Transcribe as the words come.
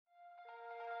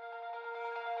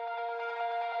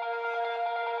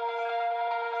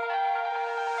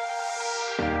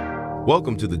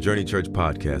Welcome to the Journey Church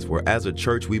podcast, where as a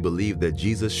church, we believe that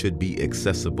Jesus should be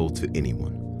accessible to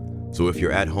anyone. So if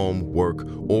you're at home, work,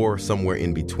 or somewhere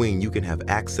in between, you can have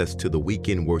access to the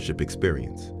weekend worship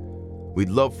experience. We'd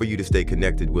love for you to stay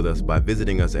connected with us by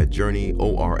visiting us at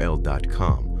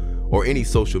journeyorl.com or any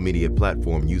social media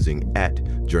platform using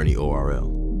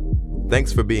 @JourneyORL.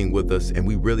 Thanks for being with us, and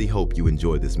we really hope you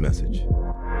enjoy this message.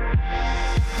 All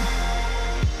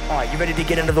right, you ready to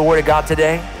get into the Word of God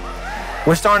today?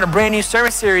 We're starting a brand new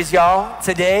sermon series, y'all,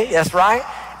 today. That's right.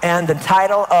 And the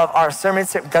title of our sermon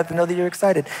series, got to know that you're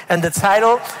excited. And the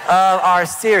title of our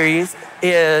series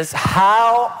is,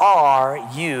 How Are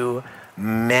You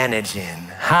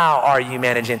Managing? How are you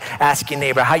managing? Ask your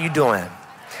neighbor, how you doing?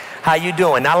 How you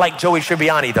doing? Not like Joey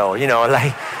Tribbiani, though, you know,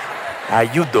 like, how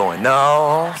you doing?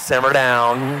 No, simmer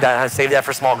down. Save that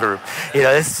for small group. You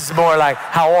know, this is more like,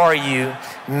 how are you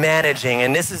managing?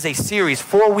 And this is a series,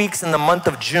 4 weeks in the month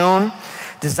of June,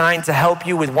 designed to help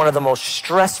you with one of the most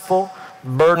stressful,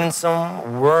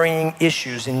 burdensome, worrying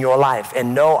issues in your life.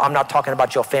 And no, I'm not talking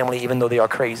about your family, even though they are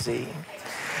crazy.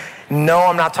 No,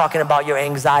 I'm not talking about your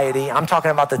anxiety. I'm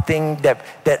talking about the thing that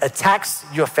attacks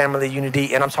your family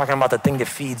unity, and I'm talking about the thing that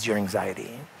feeds your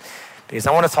anxiety. Because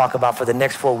I want to talk about for the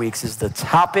next 4 weeks is the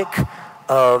topic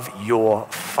of your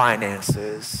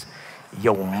finances,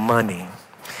 your money.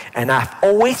 And I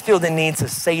always feel the need to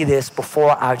say this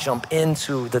before I jump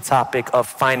into the topic of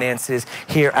finances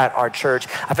here at our church.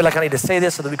 I feel like I need to say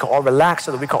this so that we can all relax,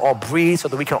 so that we can all breathe, so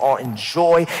that we can all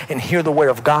enjoy and hear the word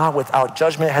of God without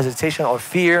judgment, hesitation, or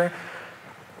fear.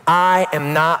 I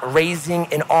am not raising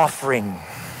an offering.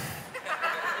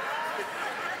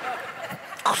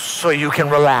 So you can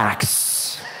relax.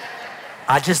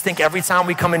 I just think every time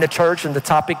we come into church and the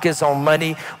topic is on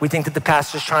money, we think that the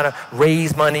pastor's trying to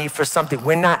raise money for something.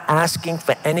 We're not asking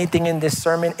for anything in this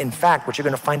sermon. In fact, what you're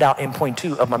going to find out in point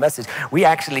 2 of my message, we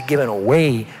actually giving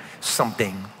away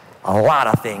something, a lot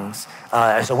of things.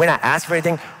 So we're not asking for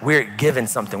anything, we're giving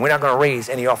something. We're not going to raise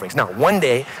any offerings. Now, one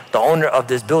day, the owner of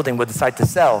this building will decide to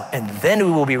sell, and then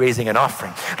we will be raising an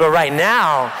offering. But right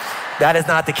now, that is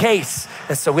not the case.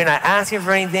 And so we're not asking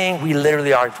for anything. We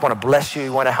literally want to bless you.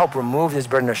 We want to help remove this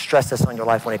burden of stress that's on your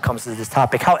life when it comes to this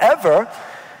topic. However,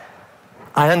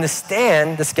 I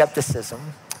understand the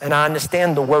skepticism, and I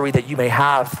understand the worry that you may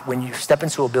have when you step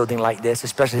into a building like this,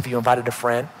 especially if you invited a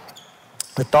friend,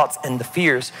 the thoughts and the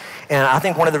fears. And I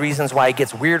think one of the reasons why it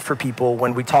gets weird for people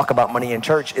when we talk about money in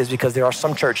church is because there are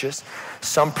some churches,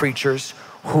 some preachers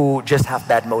who just have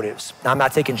bad motives. Now, I'm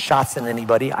not taking shots at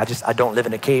anybody. I don't live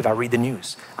in a cave. I read the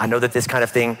news. I know that this kind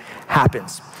of thing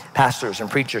happens. Pastors and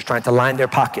preachers trying to line their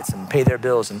pockets and pay their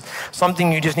bills. And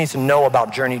something you just need to know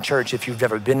about Journey Church, if you've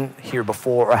ever been here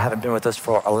before or haven't been with us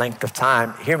for a length of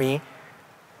time, hear me,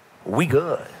 we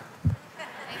good.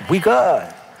 We good.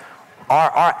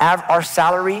 Our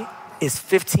salary is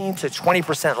 15 to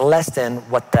 20% less than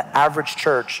what the average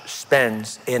church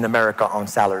spends in America on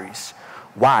salaries.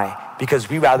 Why? Because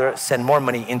we rather send more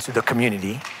money into the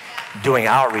community, doing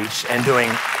outreach and doing,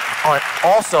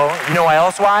 also, you know why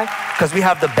else why? Because we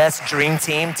have the best dream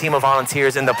team of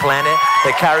volunteers in the planet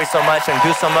that carry so much and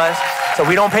do so much. So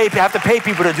we don't have to pay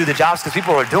people to do the jobs because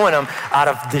people are doing them out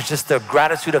of just the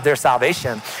gratitude of their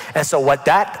salvation. And so what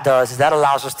that does is that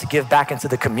allows us to give back into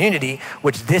the community,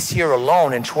 which this year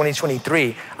alone in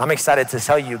 2023, I'm excited to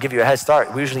tell you, give you a head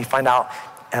start. We usually find out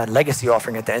a legacy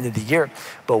offering at the end of the year,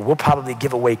 but we'll probably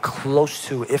give away close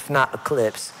to, if not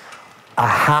eclipse,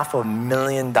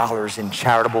 $500,000 in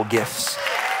charitable gifts.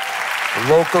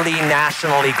 Locally,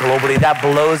 nationally, globally. That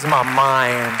blows my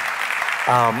mind.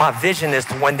 My vision is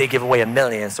to one day give away $1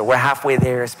 million. So we're halfway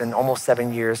there. It's been almost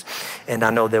 7 years, and I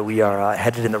know that we are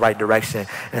headed in the right direction.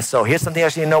 And so here's something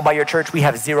else you know about your church. We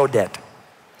have zero debt.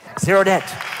 Zero debt.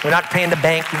 We're not paying the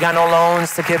bank. We got no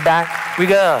loans to give back. We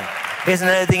good. Here's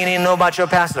another thing you need to know about your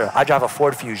pastor. I drive a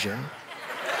Ford Fusion.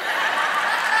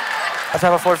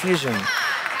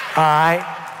 All right?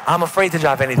 I'm afraid to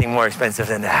drive anything more expensive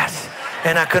than that.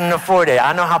 And I couldn't afford it.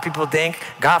 I know how people think.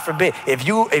 God forbid. If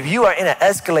you are in an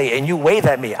Escalade and you wave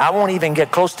at me, I won't even get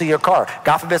close to your car.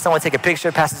 God forbid someone take a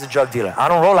picture, passes a drug dealer. I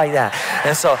don't roll like that.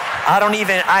 And so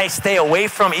I stay away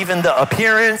from even the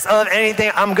appearance of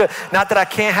anything. I'm good. Not that I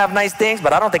can't have nice things,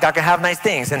 but I don't think I can have nice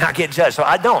things and not get judged. So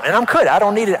I don't. And I'm good. I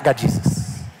don't need it. I got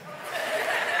Jesus.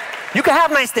 You can have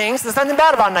nice things. There's nothing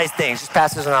bad about nice things. Just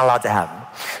pastors are not allowed to have them.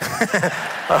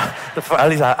 At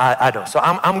least I don't. So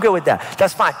I'm good with that.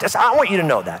 That's fine. I want you to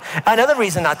know that. Another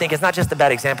reason I think it's not just the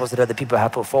bad examples that other people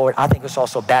have put forward. I think it's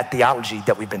also bad theology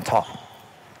that we've been taught.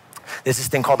 There's this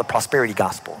thing called the prosperity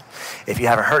gospel. If you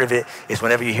haven't heard of it, it's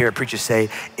whenever you hear a preacher say,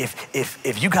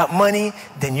 if you got money,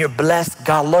 then you're blessed,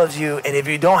 God loves you. And if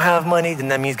you don't have money, then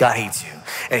that means God hates you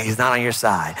and he's not on your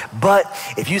side. But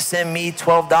if you send me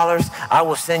 $12, I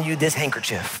will send you this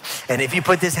handkerchief. And if you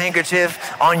put this handkerchief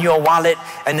on your wallet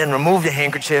and then remove the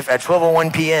handkerchief at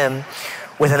 12:01 p.m.,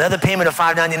 with another payment of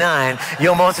 $5.99,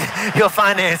 your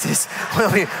finances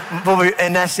will be,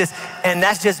 and that's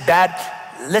just bad.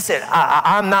 Listen,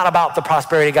 I'm not about the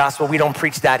prosperity gospel. We don't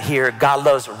preach that here. God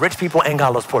loves rich people and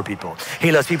God loves poor people.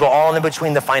 He loves people all in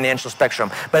between the financial spectrum.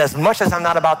 But as much as I'm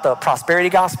not about the prosperity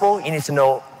gospel, you need to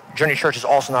know Journey Church is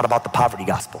also not about the poverty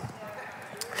gospel.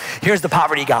 Here's the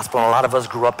poverty gospel, and a lot of us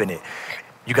grew up in it.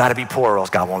 You gotta be poor or else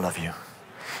God won't love you.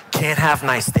 Can't have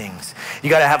nice things. You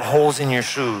gotta have holes in your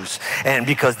shoes, and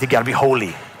because they gotta be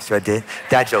holy. See what I did?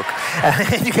 That joke.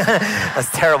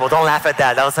 That's terrible. Don't laugh at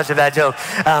that. That was such a bad joke.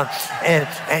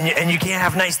 And you can't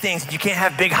have nice things. You can't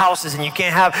have big houses, and you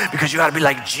can't have, because you gotta be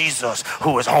like Jesus,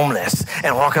 who was homeless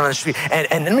and walking on the street.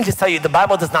 And let me just tell you, the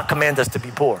Bible does not command us to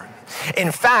be poor.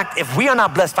 In fact, if we are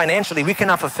not blessed financially, we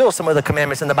cannot fulfill some of the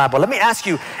commandments in the Bible. Let me ask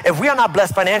you, if we are not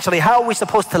blessed financially, how are we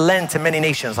supposed to lend to many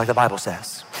nations like the Bible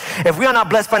says? If we are not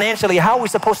blessed financially, how are we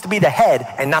supposed to be the head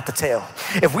and not the tail?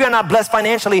 If we are not blessed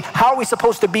financially, how are we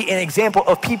supposed to be an example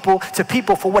of people to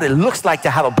people for what it looks like to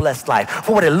have a blessed life,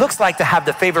 for what it looks like to have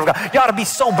the favor of God? You ought to be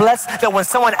so blessed that when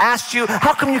someone asks you,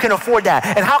 how come you can afford that?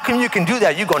 And how come you can do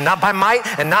that? You go, not by might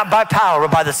and not by power,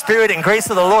 but by the Spirit and grace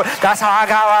of the Lord. That's how I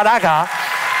got what I got.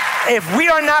 If we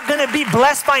are not going to be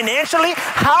blessed financially,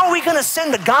 how are we going to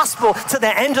send the gospel to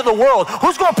the end of the world?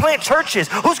 Who's going to plant churches?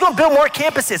 Who's going to build more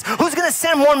campuses? Who's going to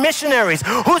send more missionaries?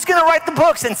 Who's going to write the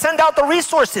books and send out the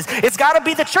resources? It's got to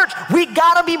be the church. We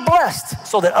got to be blessed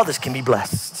so that others can be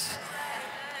blessed.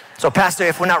 So, Pastor,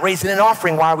 if we're not raising an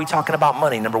offering, why are we talking about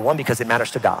money? Number one, because it matters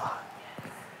to God.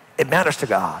 It matters to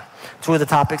God. Two of the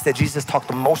topics that Jesus talked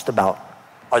the most about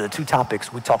are the two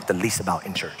topics we talk the least about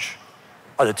in church.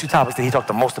 Are the two topics that he talked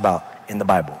the most about in the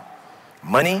Bible: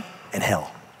 money and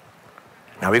hell.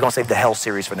 Now we're gonna save the hell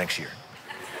series for next year.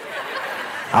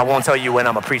 I won't tell you when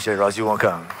I'm a preacher or else you won't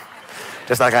come.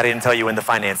 Just like I didn't tell you when the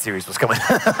finance series was coming.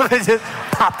 I just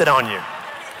popped it on you.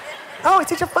 Oh, we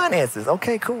teach your finances.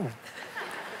 Okay, cool.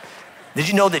 Did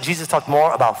you know that Jesus talked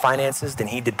more about finances than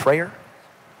he did prayer?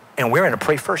 And we're in a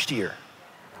pray first year.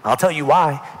 I'll tell you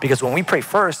why. Because when we pray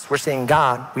first, we're saying,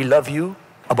 God, we love you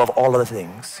above all other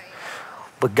things.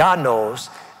 But God knows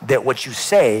that what you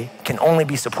say can only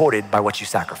be supported by what you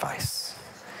sacrifice.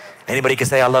 Anybody can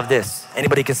say, I love this.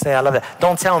 Anybody can say, I love that.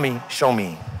 Don't tell me, show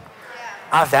me.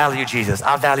 I value Jesus.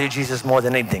 I value Jesus more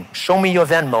than anything. Show me your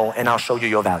Venmo and I'll show you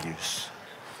your values.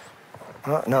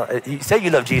 No, you say you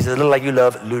love Jesus, it looks like you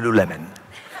love Lululemon.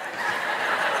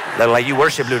 Look like you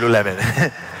worship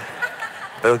Lululemon.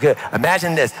 Okay.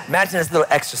 Imagine this little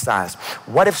exercise.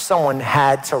 What if someone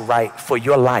had to write for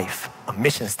your life a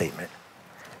mission statement,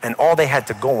 and all they had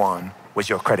to go on was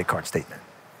your credit card statement?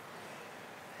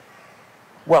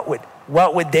 What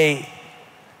would they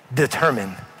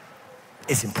determine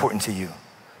is important to you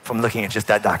from looking at just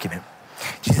that document?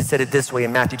 Jesus said it this way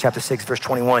in Matthew chapter 6, verse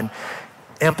 21,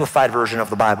 amplified version of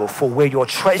the Bible: for where your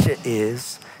treasure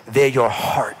is, there your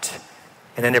heart.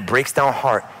 And then it breaks down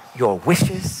heart: your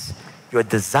wishes, your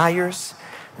desires,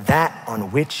 that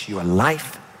on which your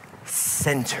life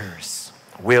centers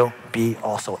will be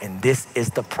also. And this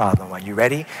is the problem. Are you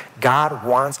ready? God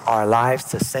wants our lives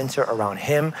to center around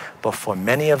him, but for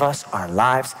many of us, our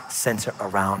lives center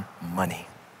around money.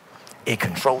 It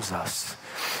controls us,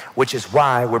 which is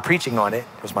why we're preaching on it.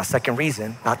 It was my second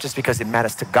reason, not just because it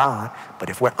matters to God, but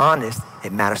if we're honest,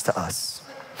 it matters to us.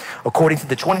 According to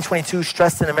the 2022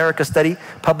 Stress in America study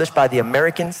published by the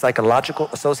American Psychological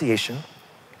Association,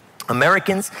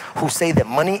 Americans who say that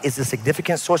money is a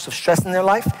significant source of stress in their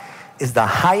life is the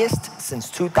highest since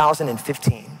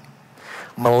 2015.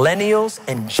 Millennials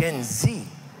and Gen Z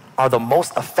are the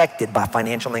most affected by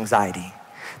financial anxiety.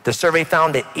 The survey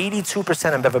found that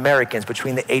 82% of Americans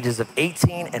between the ages of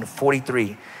 18 and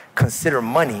 43 consider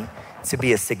money to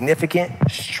be a significant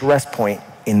stress point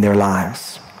in their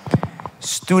lives.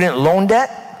 Student loan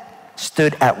debt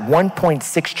stood at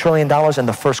 $1.6 trillion in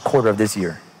the first quarter of this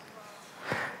year.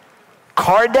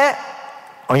 Car debt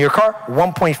on your car,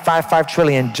 $1.55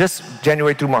 trillion just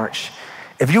January through March.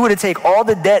 If you were to take all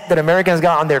the debt that Americans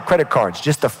got on their credit cards,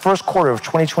 just the first quarter of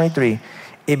 2023,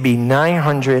 it'd be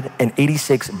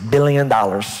 $986 billion.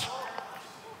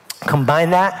 Combine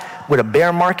that with a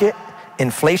bear market,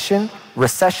 inflation,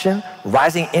 recession,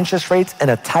 rising interest rates,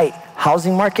 and a tight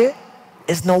housing market,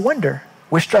 it's no wonder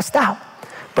we're stressed out.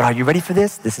 But are you ready for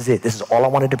this? This is it. This is all I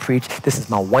wanted to preach. This is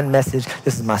my one message.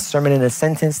 This is my sermon in a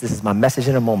sentence. This is my message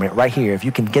in a moment right here. If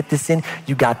you can get this in,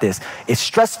 you got this. It's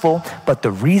stressful, but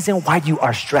the reason why you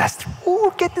are stressed,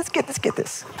 get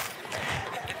this,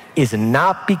 is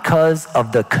not because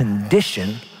of the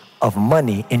condition of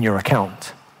money in your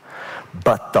account,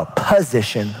 but the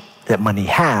position that money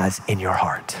has in your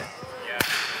heart.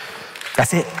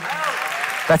 That's it.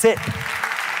 That's it.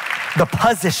 The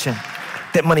position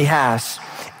that money has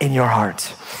in your heart.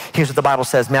 Here's what the Bible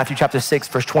says, Matthew chapter 6,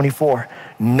 verse 24.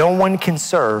 No one can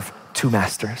serve two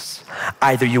masters.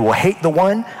 Either you will hate the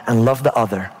one and love the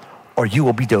other, or you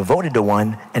will be devoted to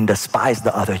one and despise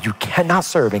the other. You cannot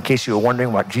serve, in case you were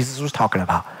wondering what Jesus was talking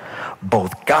about,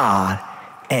 both God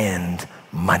and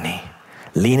money.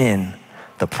 Lean in.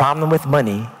 The problem with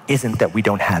money isn't that we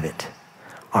don't have it.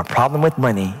 Our problem with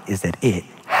money is that it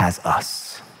has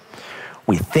us.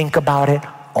 We think about it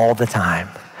all the time.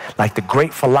 Like the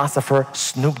great philosopher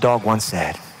Snoop Dogg once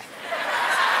said,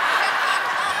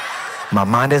 my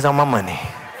mind is on my money,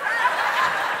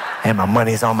 and my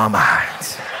money is on my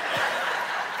mind.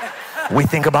 We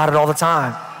think about it all the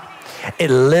time. It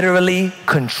literally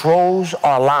controls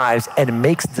our lives and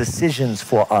makes decisions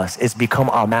for us. It's become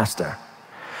our master.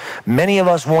 Many of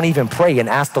us won't even pray and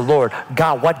ask the Lord,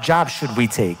 God, what job should we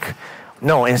take?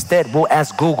 No, instead, we'll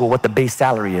ask Google what the base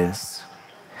salary is.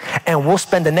 And we'll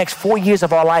spend the next 4 years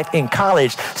of our life in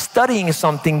college studying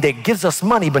something that gives us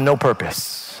money but no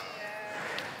purpose.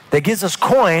 That gives us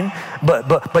coin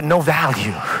but no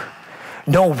value,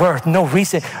 no worth, no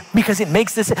reason, because it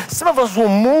makes this. Some of us will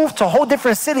move to whole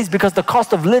different cities because the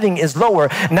cost of living is lower,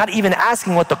 not even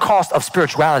asking what the cost of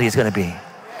spirituality is going to be.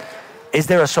 Is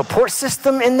there a support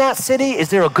system in that city? Is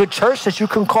there a good church that you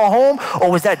can call home? Or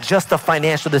was that just a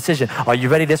financial decision? Are you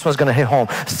ready? This one's gonna hit home.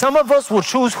 Some of us will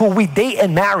choose who we date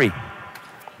and marry.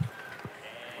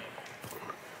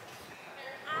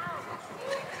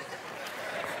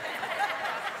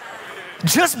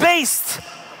 Just based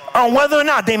on whether or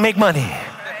not they make money.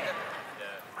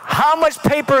 How much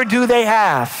paper do they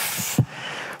have?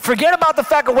 Forget about the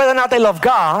fact of whether or not they love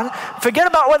God. Forget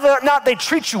about whether or not they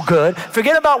treat you good.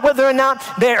 Forget about whether or not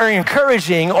they are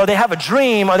encouraging or they have a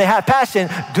dream or they have passion.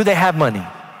 Do they have money?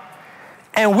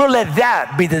 And we'll let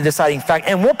that be the deciding fact.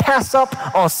 And we'll pass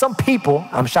up on some people.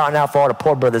 I'm shouting out for all the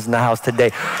poor brothers in the house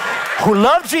today who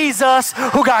love Jesus,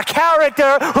 who got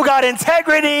character, who got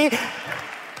integrity.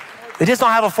 They just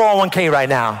don't have a 401k right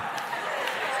now.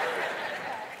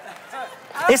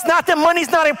 It's not that money's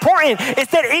not important.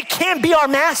 It's that it can't be our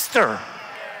master.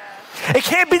 It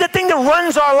can't be the thing that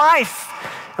runs our life.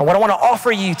 And what I want to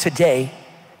offer you today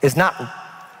is not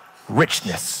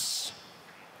richness.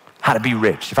 How to be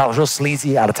rich. If I was real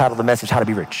sleazy, I'd have titled the message, How to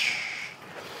Be Rich.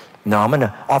 No, I'm going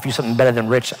to offer you something better than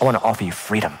rich. I want to offer you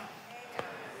freedom.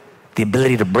 The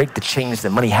ability to break the chains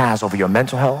that money has over your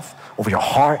mental health, over your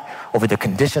heart, over the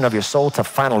condition of your soul, to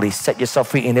finally set yourself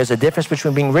free. And there's a difference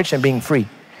between being rich and being free.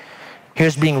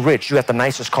 Here's being rich. You have the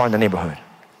nicest car in the neighborhood.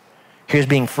 Here's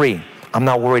being free. I'm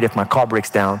not worried if my car breaks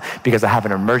down because I have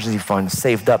an emergency fund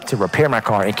saved up to repair my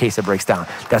car in case it breaks down.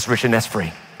 That's rich and that's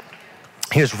free.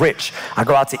 Here's rich. I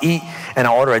go out to eat and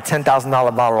I order a $10,000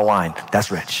 bottle of wine.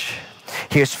 That's rich.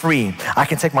 Here's free. I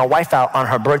can take my wife out on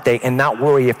her birthday and not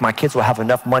worry if my kids will have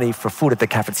enough money for food at the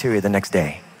cafeteria the next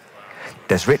day.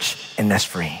 That's rich and that's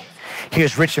free.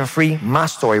 Here's rich and free, my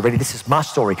story. Ready? This is my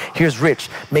story. Here's rich,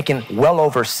 making well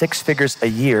over 6 figures a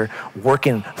year,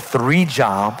 working 3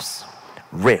 jobs,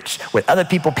 rich, with other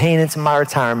people paying into my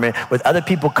retirement, with other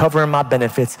people covering my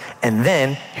benefits. And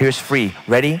then here's free.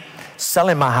 Ready?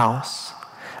 Selling my house,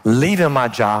 leaving my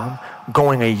job,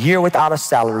 going a year without a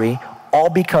salary, all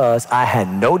because I had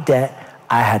no debt,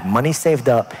 I had money saved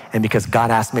up, and because God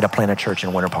asked me to plant a church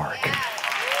in Winter Park.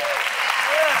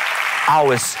 I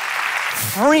was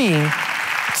free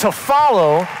to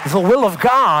follow the will of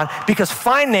God because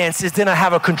finances didn't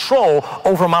have a control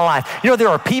over my life. You know, there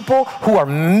are people who are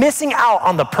missing out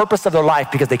on the purpose of their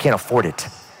life because they can't afford it.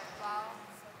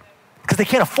 Because they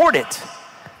can't afford it.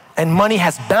 And money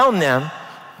has bound them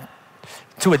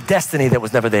to a destiny that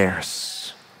was never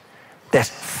theirs. That's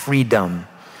freedom.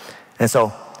 And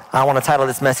so I want to title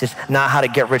this message, not how to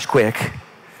get rich quick,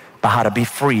 but how to be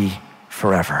free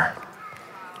forever.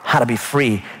 How to be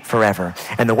free forever.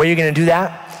 And the way you're going to do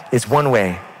that is one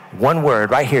way, one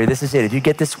word right here. This is it. If you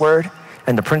get this word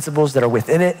and the principles that are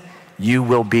within it, you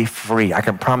will be free. I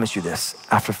can promise you this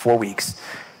after 4 weeks.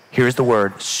 Here's the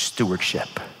word, stewardship.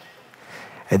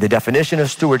 And the definition of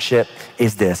stewardship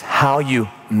is this: how you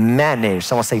manage.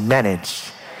 Someone say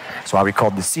manage. So I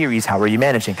recalled the series, How Are You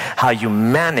Managing? How you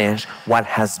manage what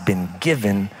has been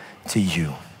given to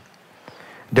you.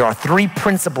 There are 3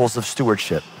 principles of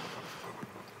stewardship.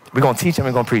 We're going to teach and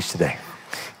we're going to preach today.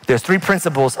 There's 3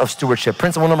 principles of stewardship.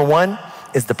 Principle number 1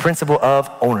 is the principle of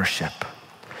ownership.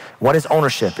 What is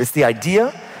ownership? It's the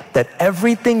idea that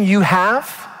everything you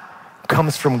have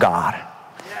comes from God,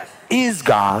 is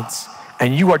God's,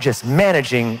 and you are just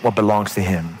managing what belongs to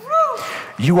him.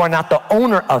 You are not the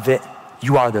owner of it,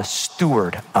 you are the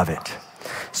steward of it.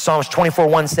 Psalms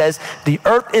 24:1 says, the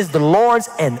earth is the Lord's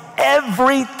and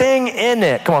everything in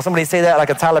it. Come on, somebody say that like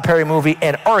a Tyler Perry movie,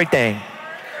 and everything.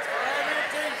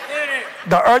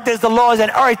 The earth is the Lord's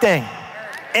and everything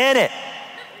in it.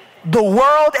 The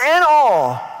world and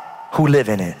all who live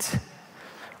in it.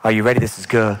 Are you ready? This is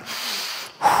good.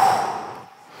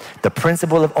 The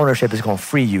principle of ownership is going to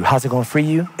free you. How's it going to free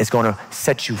you? It's going to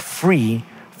set you free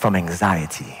from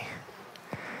anxiety.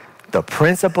 The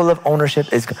principle of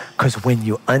ownership is because when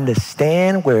you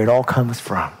understand where it all comes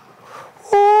from,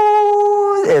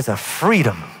 ooh, there's a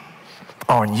freedom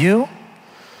on you.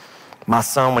 My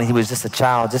son, when he was just a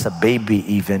child, just a baby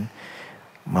even,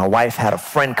 my wife had a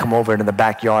friend come over into the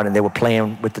backyard and they were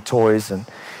playing with the toys,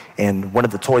 and one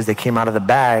of the toys that came out of the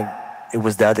bag, it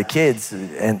was the other kids,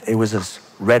 and it was this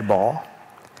red ball.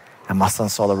 And my son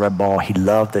saw the red ball. He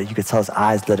loved it. You could tell his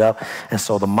eyes lit up. And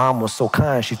so the mom was so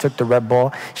kind. She took the red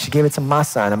ball. She gave it to my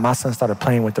son. And my son started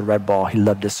playing with the red ball. He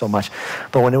loved it so much.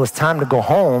 But when it was time to go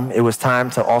home, it was time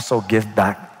to also give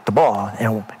back the ball.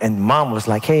 And mom was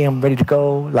like, hey, I'm ready to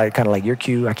go. Like, kind of like, you're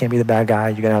cute. I can't be the bad guy.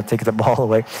 You're going to have to take the ball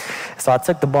away. So I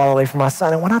took the ball away from my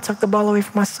son. And when I took the ball away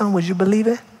from my son, would you believe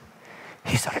it?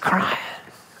 He started crying.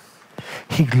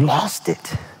 He lost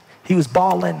it. He was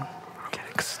bawling.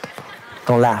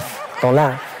 Don't laugh. Don't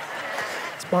laugh.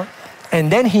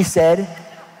 And then he said,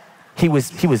 he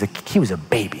was a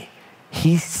baby.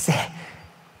 He said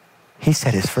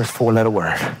his first 4-letter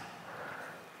word.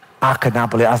 I could not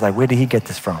believe it. I was like, where did he get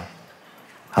this from?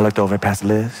 I looked over at Pastor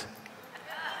Liz.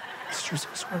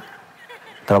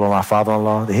 Thought about my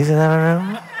father-in-law. He said,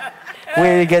 no.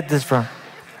 Where did he get this from?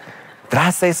 Did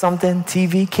I say something?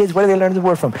 TV, kids, where did they learn the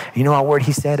word from? You know what word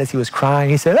he said as he was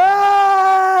crying? He said,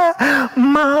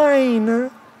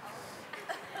 mine.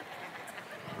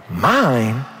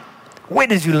 Mine? Where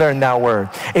did you learn that word?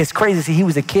 It's crazy. See, he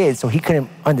was a kid, so he couldn't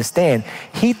understand.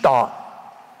 He thought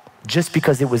just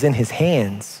because it was in his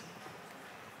hands,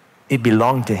 it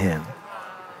belonged to him.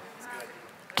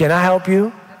 Can I help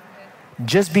you?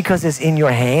 Just because it's in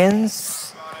your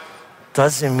hands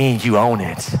doesn't mean you own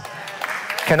it.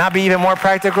 Can I be even more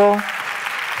practical?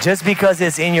 Just because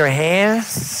it's in your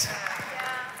hands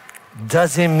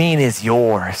doesn't mean it's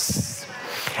yours.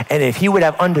 And if he would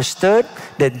have understood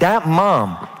that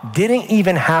mom didn't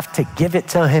even have to give it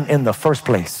to him in the first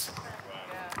place,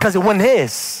 because it wasn't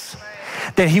his,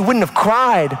 then he wouldn't have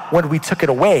cried when we took it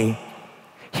away.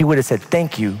 He would have said,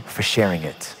 thank you for sharing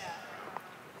it.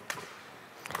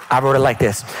 I wrote it like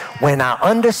this: when I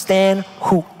understand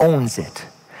who owns it,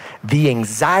 the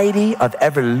anxiety of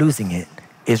ever losing it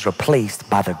is replaced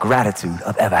by the gratitude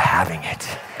of ever having it.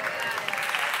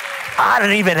 I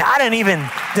didn't even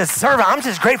deserve it. I'm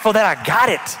just grateful that I got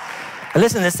it. And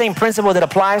listen, the same principle that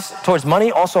applies towards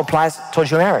money also applies towards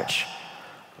your marriage.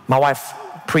 My wife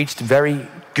preached very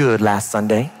good last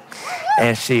Sunday,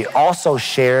 and she also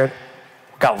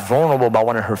got vulnerable about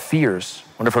one of her fears.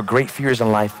 One of her great fears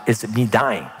in life is me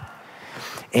dying.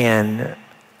 And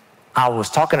I was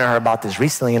talking to her about this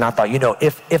recently, and I thought,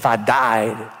 if I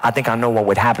died, I think I know what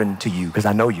would happen to you, because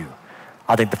I know you.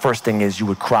 I think the first thing is you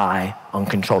would cry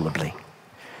uncontrollably.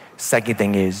 Second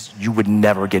thing is you would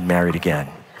never get married again.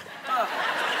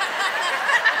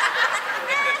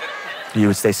 You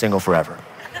would stay single forever.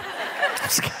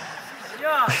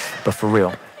 But for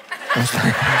real.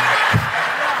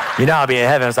 I'll be in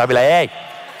heaven, so I'll be like, hey.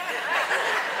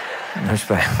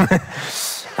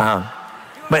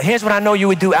 But here's what I know you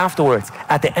would do afterwards.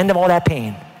 At the end of all that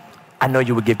pain, I know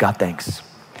you would give God thanks.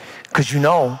 Because you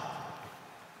know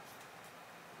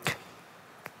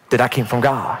that I came from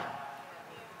God.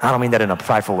 I don't mean that in a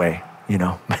prideful way,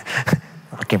 I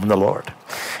came from the Lord.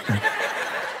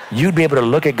 You'd be able to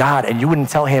look at God and you wouldn't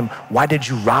tell him, why did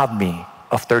you rob me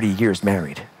of 30 years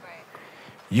married?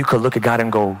 You could look at God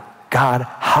and go, God,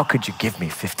 how could you give me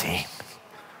 15?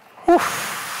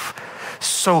 Oof.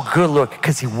 So good, look,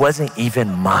 because he wasn't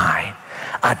even mine.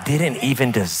 I didn't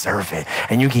even deserve it.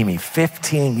 And you gave me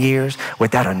 15 years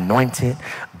with that anointed,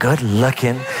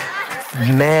 good-looking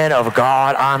man of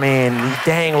God. I mean,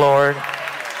 dang, Lord.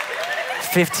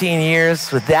 15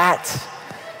 years with that.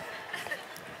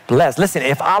 Blessed. Listen,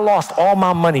 if I lost all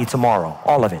my money tomorrow,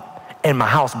 all of it, and my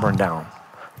house burned down,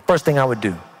 first thing I would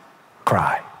do,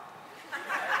 cry.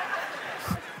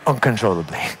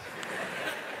 Uncontrollably.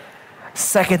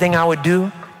 Second thing I would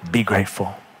do, be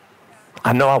grateful.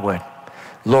 I know I would.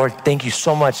 Lord, thank you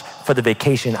so much for the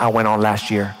vacation I went on last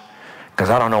year, because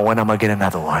I don't know when I'm going to get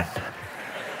another one.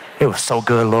 It was so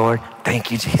good, Lord.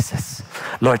 Thank you, Jesus.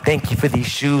 Lord, thank you for these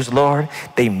shoes, Lord.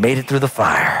 They made it through the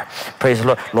fire. Praise the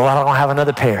Lord. Lord, I don't have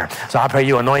another pair. So I pray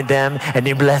you anoint them and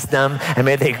you bless them. And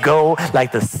may they go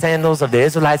like the sandals of the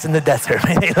Israelites in the desert.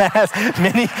 May they last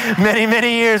many, many,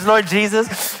 many years, Lord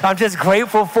Jesus. I'm just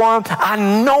grateful for them. I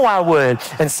know I would.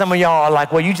 And some of y'all are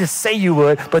like, well, you just say you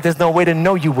would, but there's no way to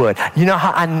know you would. You know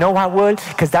how I know I would?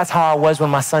 Because that's how I was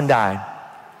when my son died.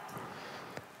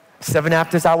 7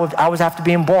 after I was after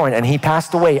being born, and he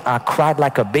passed away. I cried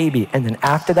like a baby. And then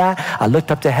after that, I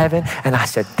looked up to heaven and I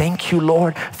said, thank you,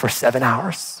 Lord, for 7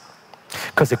 hours.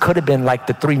 Because it could have been like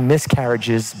the 3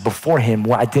 miscarriages before him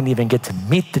where I didn't even get to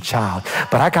meet the child.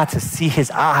 But I got to see his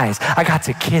eyes. I got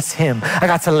to kiss him. I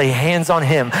got to lay hands on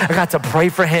him. I got to pray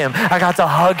for him. I got to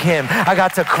hug him. I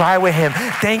got to cry with him.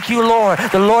 Thank you, Lord.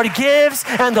 The Lord gives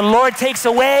and the Lord takes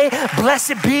away.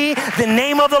 Blessed be the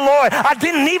name of the Lord. I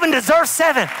didn't even deserve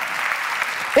 7.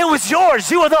 It was yours.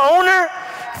 You are the owner.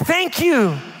 Thank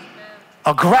you.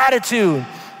 A gratitude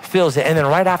fills it. And then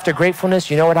right after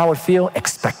gratefulness, you know what I would feel?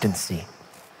 Expectancy.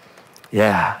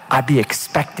 Yeah, I'd be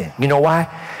expectant. You know why?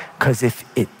 Because if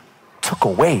it took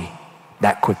away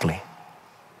that quickly,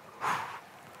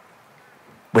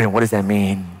 wait, what does that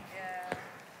mean?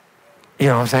 You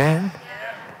know what I'm saying?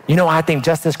 You know why I think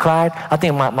Justice cried? I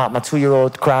think my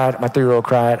 2-year-old cried, my 3-year-old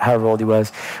cried, however old he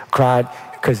was, cried.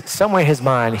 Because somewhere in his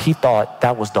mind, he thought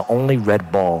that was the only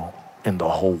red ball in the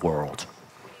whole world.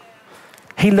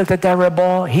 He looked at that red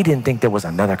ball. He didn't think there was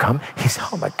another coming. He said,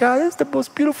 oh my God, that's the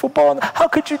most beautiful ball. How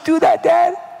could you do that,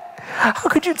 Dad? How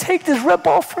could you take this red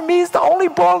ball from me? It's the only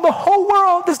ball in the whole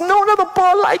world. There's no other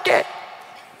ball like it.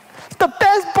 It's the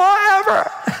best ball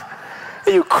ever.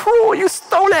 You cruel, you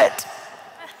stole it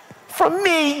from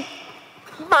me,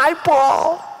 my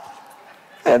ball,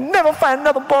 and never find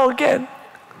another ball again.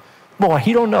 Boy,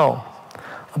 he don't know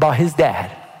about his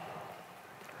dad.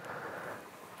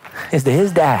 Is that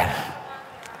his dad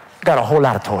got a whole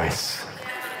lot of toys.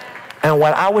 And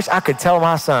what I wish I could tell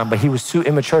my son, but he was too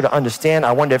immature to understand,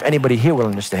 I wonder if anybody here will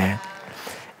understand,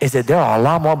 is that there are a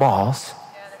lot more balls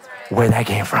where that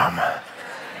came from.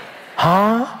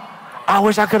 Huh? I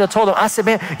wish I could have told him. I said,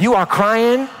 man, you are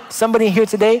crying. Somebody here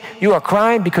today, you are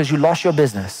crying because you lost your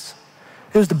business.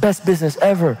 It was the best business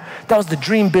ever. That was the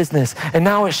dream business. And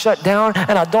now it's shut down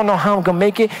and I don't know how I'm gonna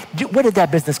make it. Where did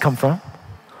that business come from?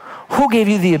 Who gave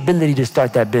you the ability to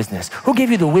start that business? Who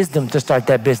gave you the wisdom to start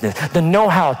that business? The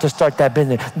know-how to start that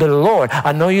business? The Lord.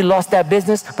 I know you lost that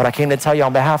business, but I came to tell you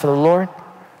on behalf of the Lord,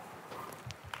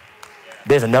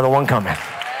 there's another one coming.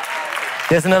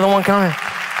 There's another one coming.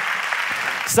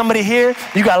 Somebody here,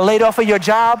 you got laid off of your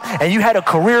job and you had a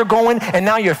career going and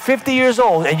now you're 50 years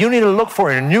old and you need to look for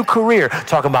a new career.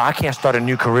 Talking about, I can't start a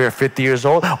new career at 50 years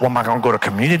old. Well, am I going to go to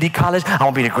community college? I'm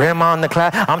going to be the grandma in the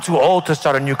class. I'm too old to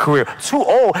start a new career. Too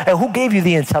old. And who gave you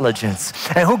the intelligence?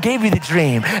 And who gave you the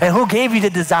dream? And who gave you the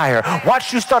desire?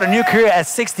 Watch you start a new career at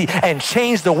 60 and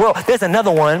change the world. There's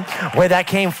another one where that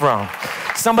came from.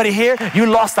 Somebody here, you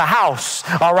lost a house,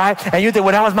 all right? And you think,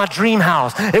 well, that was my dream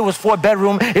house. It was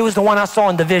 4-bedroom. It was the one I saw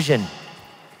in the vision.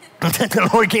 The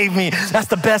Lord gave me. That's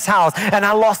the best house. And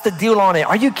I lost the deal on it.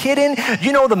 Are you kidding?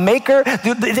 You know the maker?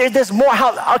 There's more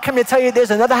house. I'll come to tell you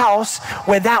there's another house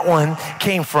where that one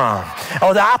came from.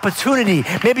 Oh, the opportunity.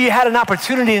 Maybe you had an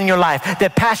opportunity in your life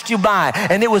that passed you by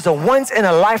and it was a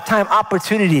once-in-a-lifetime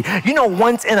opportunity. You know,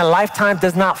 once in a lifetime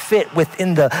does not fit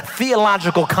within the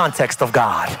theological context of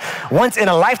God. Once in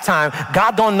a lifetime,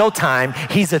 God don't know time.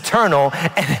 He's eternal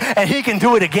and he can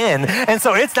do it again. And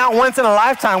so it's not once in a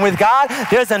lifetime with God.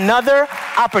 There's another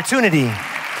opportunity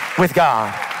with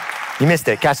God. You missed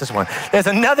it. Catch this one. There's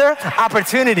another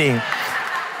opportunity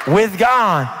with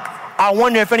God. I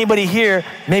wonder if anybody here,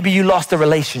 maybe you lost a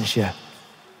relationship.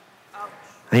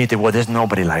 And you think, well, there's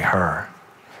nobody like her.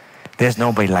 There's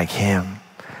nobody like him.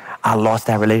 I lost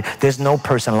that relationship. There's no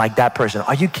person like that person.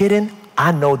 Are you kidding?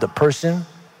 I know the person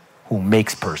who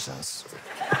makes persons.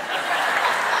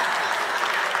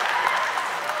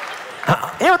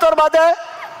 You ever thought about that?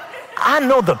 I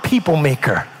know the people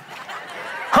maker.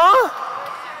 Huh?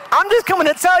 I'm just coming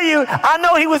to tell you, I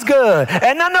know he was good.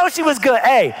 And I know she was good.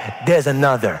 Hey, there's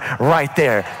another right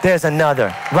there. There's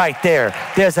another right there.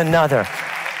 There's another.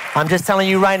 I'm just telling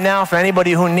you right now, for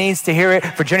anybody who needs to hear it,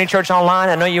 for Journey Church Online,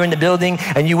 I know you're in the building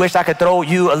and you wish I could throw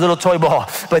you a little toy ball,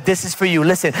 but this is for you.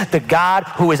 Listen, the God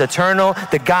who is eternal,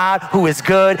 the God who is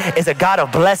good, is a God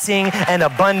of blessing and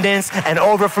abundance and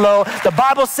overflow. The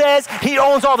Bible says he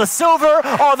owns all the silver,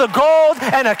 all the gold,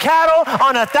 and the cattle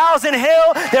on 1,000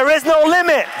 hills. There is no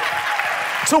limit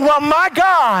to what my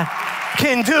God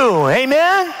can do.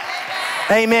 Amen?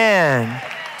 Amen.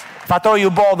 If I throw you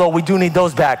a ball, though, we do need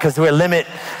those back because we're a limit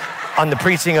on the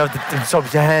preaching of the, so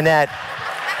behind that.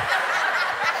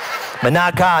 But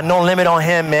not God, no limit on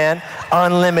him, man.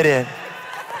 Unlimited.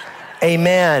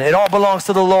 Amen. It all belongs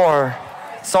to the Lord.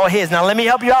 It's all his. Now let me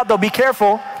help you out though. Be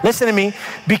careful. Listen to me.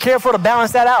 Be careful to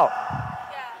balance that out.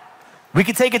 We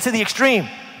can take it to the extreme.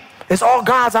 It's all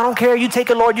God's. I don't care. You take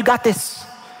it, Lord. You got this.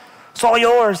 It's all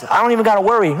yours. I don't even got to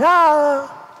worry.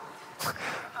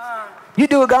 You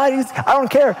do it, God. I don't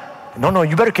care. No,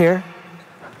 you better care.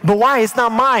 But why? It's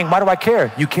not mine. Why do I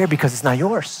care? You care because it's not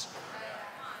yours.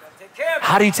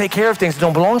 How do you take care of things that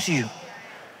don't belong to you?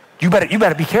 You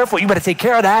better be careful. You better take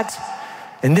care of that.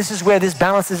 And this is where this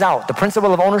balances out. The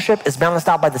principle of ownership is balanced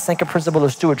out by the second principle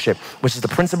of stewardship, which is the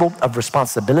principle of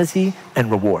responsibility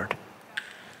and reward.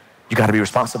 You got to be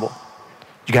responsible.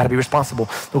 You got to be responsible.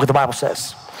 Look what the Bible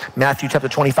says. Matthew chapter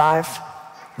 25,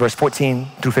 verse 14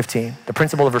 through 15. The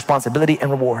principle of responsibility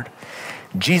and reward.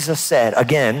 Jesus said,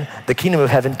 again, the kingdom of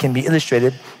heaven can be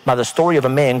illustrated by the story of a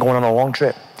man going on a long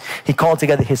trip. He called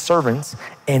together his servants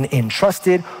and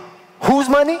entrusted whose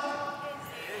money?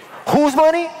 Whose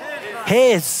money?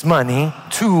 His money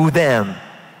to them.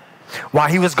 While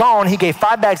he was gone, he gave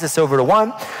 5 bags of silver to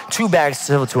one, 2 bags of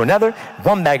silver to another,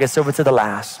 1 bag of silver to the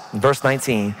last. Verse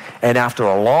 19, and after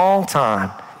a long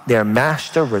time, their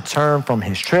master returned from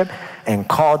his trip and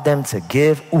called them to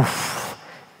give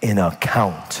an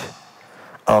account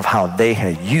of how they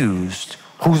had used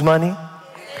whose money?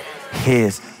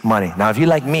 His money. Now, if you're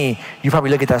like me, you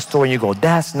probably look at that story and you go,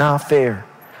 that's not fair.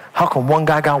 How come one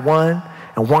guy got 1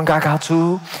 and one guy got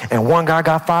 2 and one guy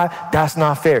got 5? That's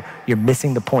not fair. You're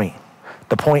missing the point.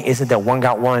 The point isn't that one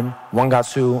got 1, one got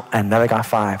 2, and another got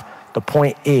 5. The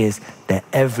point is that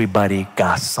everybody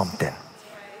got something.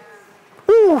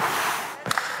 Woo.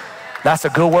 That's a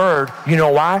good word. You know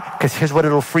why? Because here's what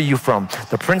it'll free you from.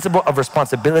 The principle of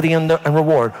responsibility and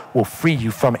reward will free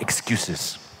you from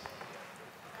excuses.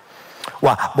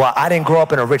 Well, I didn't grow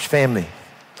up in a rich family.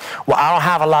 Well, I don't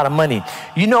have a lot of money.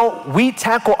 You know, we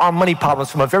tackle our money problems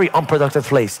from a very unproductive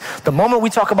place. The moment we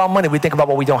talk about money, we think about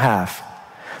what we don't have.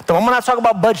 The moment I talk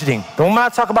about budgeting, the moment I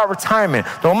talk about retirement,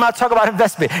 the moment I talk about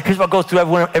investment, here's what goes through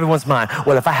everyone's mind.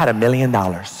 Well, if I had $1 million,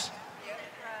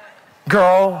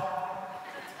 girl,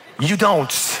 you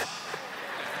don't.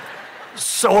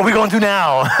 So what are we going to do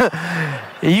now?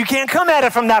 You can't come at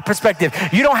it from that perspective.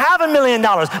 You don't have $1 million,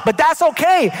 but that's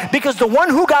okay because the one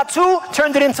who got 2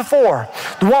 turned it into 4.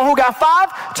 The one who got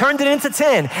 5 turned it into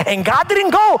 10. And God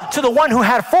didn't go to the one who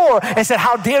had 4 and said,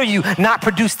 how dare you not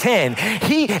produce 10?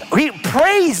 He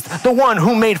praised the one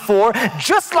who made 4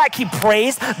 just like he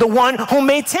praised the one who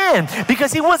made 10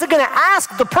 because he wasn't going to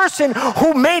ask the person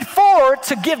who made 4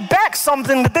 to give back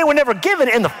something that they were never given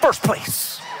in the first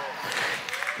place.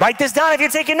 Write this down if you're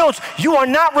taking notes. You are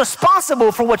not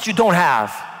responsible for what you don't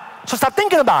have. So stop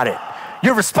thinking about it.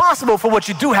 You're responsible for what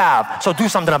you do have, so do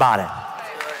something about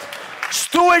it.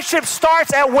 Stewardship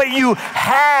starts at what you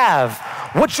have.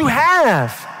 What you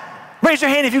have. Raise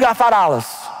your hand if you got $5.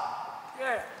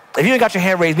 If you ain't got your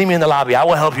hand raised, meet me in the lobby. I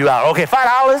will help you out. Okay,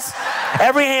 $5?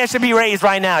 Every hand should be raised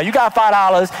right now. You got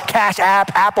 $5, Cash App,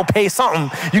 Apple Pay,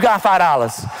 something. You got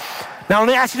 $5. Now let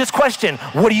me ask you this question.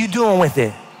 What are you doing with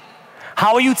it?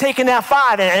 How are you taking that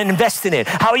 5 and investing it?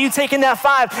 How are you taking that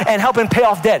 5 and helping pay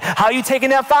off debt? How are you taking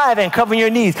that 5 and covering your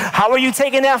needs? How are you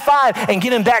taking that 5 and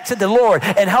giving back to the Lord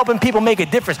and helping people make a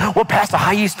difference? Well, Pastor,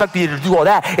 how you expect you to do all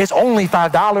that? It's only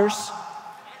 $5.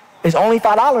 It's only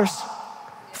 $5.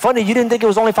 Funny, you didn't think it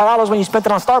was only $5 when you spent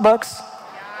it on Starbucks.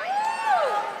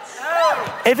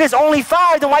 If it's only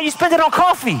 5, then why you spend it on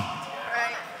coffee?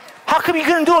 How come you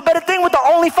couldn't do a better thing with the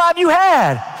only 5 you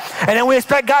had? And then we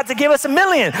expect God to give us $1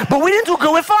 million, but we didn't do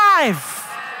good with 5.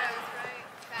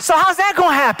 So how's that going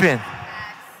to happen?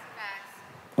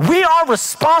 We are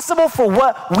responsible for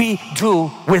what we do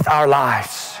with our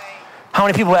lives. How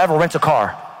many people ever rent a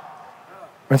car?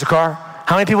 Rent a car?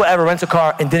 How many people ever rent a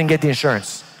car and didn't get the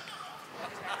insurance?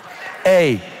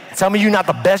 Hey, tell me you're not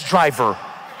the best driver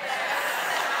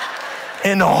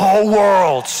in the whole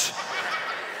world.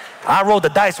 I rolled the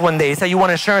dice one day. He said, you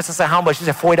want insurance? I said, how much? He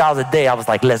said, $40 a day. I was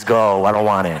like, let's go. I don't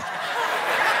want it.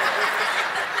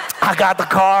 I got the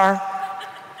car.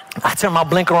 I turned my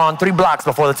blinker on 3 blocks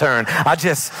before the turn. I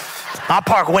just I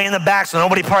park way in the back so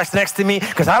nobody parks next to me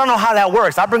because I don't know how that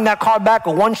works. I bring that car back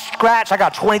with one scratch. I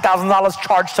got $20,000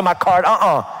 charged to my card.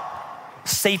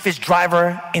 Safest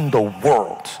driver in the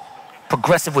world.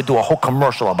 Progressive would do a whole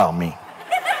commercial about me.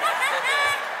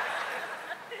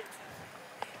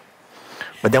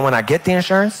 But then when I get the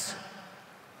insurance,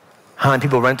 how many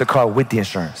people rent a car with the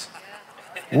insurance?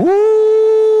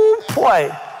 Woo,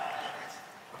 boy.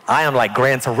 I am like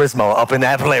Gran Turismo up in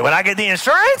that place. When I get the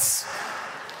insurance,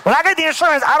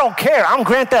 I don't care. I'm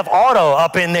Grand Theft Auto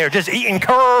up in there, just eating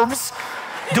curves,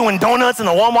 doing donuts in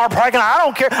the Walmart parking lot. I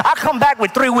don't care. I come back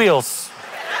with 3 wheels.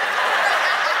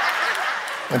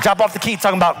 And drop off the key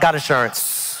talking about got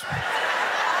insurance.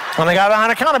 And the guy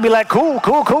behind the counter be like, cool.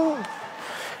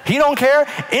 He don't care.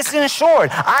 It's insured.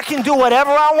 I can do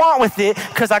whatever I want with it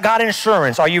because I got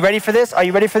insurance. Are you ready for this?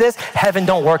 Heaven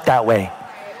don't work that way.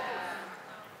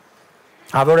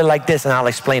 I wrote it like this and I'll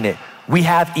explain it. We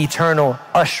have eternal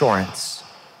assurance,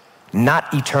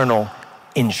 not eternal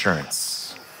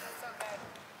insurance.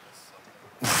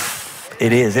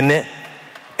 It is, isn't it?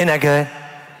 Isn't that good?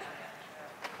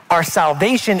 Our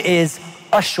salvation is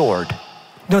assured. You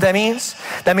know what that means?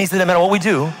 That means that no matter what we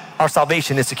do, our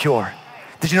salvation is secure.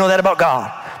 Did you know that about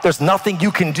God? There's nothing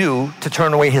you can do to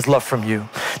turn away his love from you.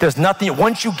 There's nothing,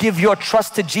 once you give your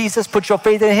trust to Jesus, put your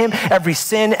faith in him, every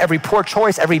sin, every poor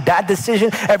choice, every bad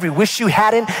decision, every wish you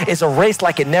hadn't is erased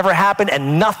like it never happened,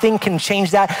 and nothing can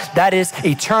change that. That is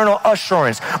eternal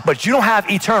assurance. But you don't have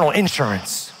eternal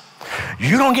insurance.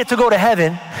 You don't get to go to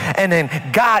heaven and then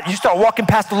God, you start walking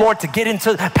past the Lord to get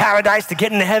into paradise, to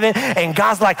get into heaven, and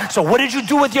God's like, so what did you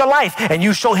do with your life? And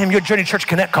you show him your Journey Church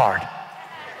Connect card.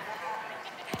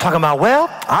 Talking about, well,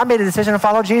 I made a decision to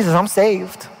follow Jesus. I'm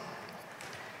saved.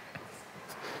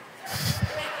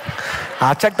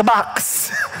 I'll check the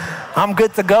box. I'm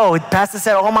good to go. Pastor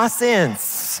said all my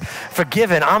sins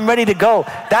forgiven. I'm ready to go.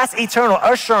 That's eternal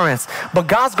assurance. But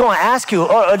God's going to ask you,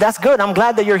 oh, that's good. I'm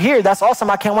glad that you're here. That's awesome.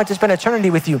 I can't wait to spend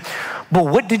eternity with you. But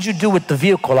what did you do with the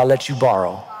vehicle I let you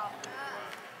borrow?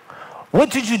 What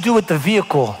did you do with the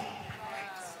vehicle?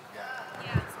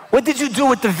 What did you do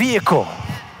with the vehicle?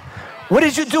 What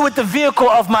did you do with the vehicle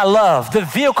of my love, the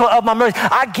vehicle of my mercy?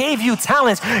 I gave you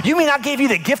talents. You mean I gave you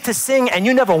the gift to sing and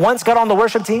you never once got on the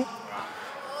worship team?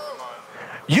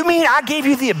 You mean I gave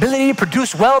you the ability to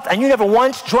produce wealth and you never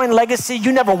once joined Legacy?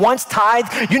 You never once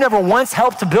tithed? You never once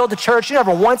helped to build the church? You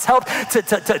never once helped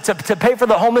to pay for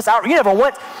the homeless out? You never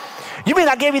once... You mean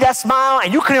I gave you that smile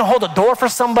and you couldn't hold a door for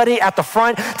somebody at the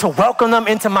front to welcome them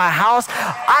into my house?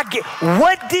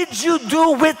 What did you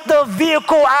do with the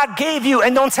vehicle I gave you?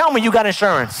 And don't tell me you got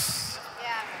insurance.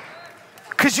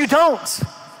 Because you don't.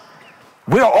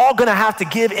 We're all going to have to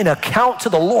give an account to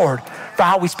the Lord for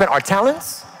how we spent our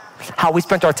talents, how we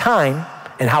spent our time,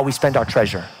 and how we spent our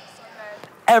treasure.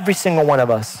 Every single one of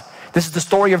us. This is the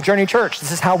story of Journey Church.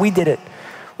 This is how we did it.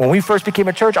 When we first became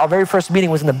a church, our very first meeting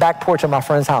was in the back porch of my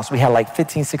friend's house. We had like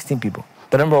 15, 16 people.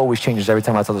 The number always changes every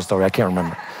time I tell the story. I can't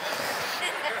remember.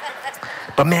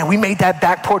 But man, we made that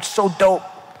back porch so dope.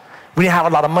 We didn't have a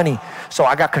lot of money. So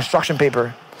I got construction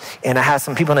paper and I had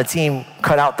some people on the team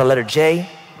cut out the letter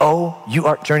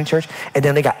J-O-U-R, Journey Church. And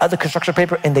then they got other construction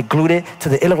paper and they glued it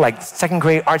to it looked like second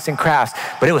grade arts and crafts,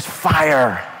 but it was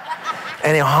fire.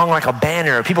 And it hung like a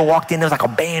banner. People walked in, there was like a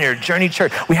banner, Journey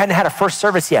Church. We hadn't had a first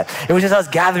service yet. It was just us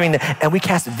gathering and we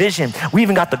cast vision. We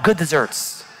even got the good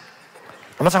desserts.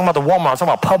 I'm not talking about the Walmart, I'm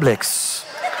talking about Publix.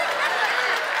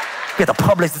 We had the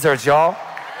Publix desserts, y'all.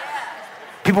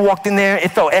 People walked in there, it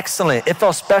felt excellent. It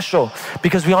felt special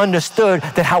because we understood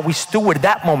that how we steward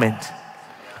that moment.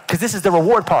 Because this is the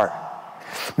reward part.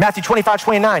 Matthew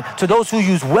 25:29, to those who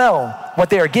use well what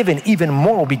they are given, even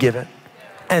more will be given.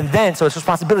 And then, so it's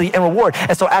responsibility and reward.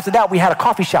 And so after that, we had a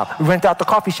coffee shop. We rented out the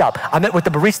coffee shop. I met with the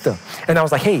barista and I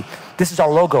was like, hey, this is our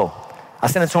logo. I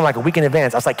sent it to him like a week in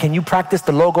advance. I was like, can you practice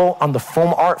the logo on the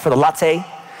foam art for the latte?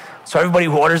 So everybody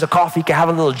who orders a coffee can have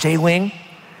a little J-wing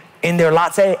in their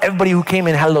latte. Everybody who came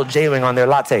in had a little J-wing on their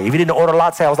latte. If you didn't order a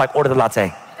latte, I was like, order the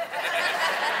latte.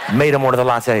 Made them order the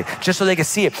latte just so they could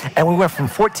see it. And we went from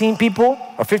 14 people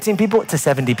or 15 people to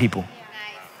 70 people.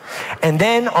 And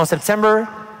then on September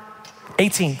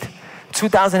 18th,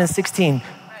 2016,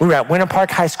 we were at Winter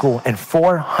Park High School and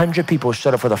 400 people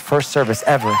showed up for the first service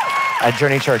ever at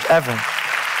Journey Church, ever.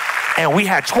 And we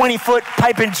had 20-foot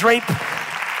pipe and drape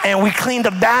and we cleaned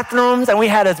the bathrooms, and we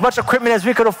had as much equipment as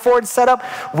we could afford set up.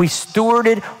 We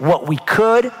stewarded what we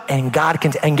could, and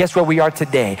and guess where we are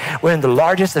today? We're in the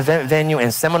largest event venue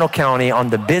in Seminole County on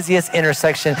the busiest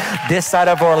intersection this side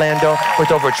of Orlando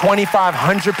with over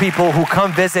 2,500 people who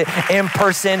come visit in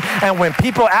person. And when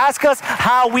people ask us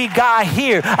how we got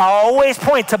here, I always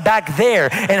point to back there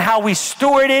and how we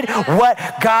stewarded what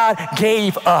God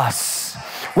gave us,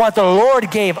 what the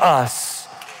Lord gave us.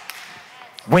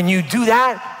 When you do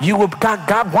that,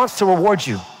 God wants to reward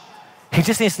you. He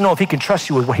just needs to know if he can trust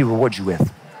you with what he rewards you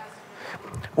with.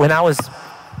 When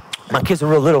my kids were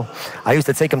real little, I used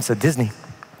to take them to Disney.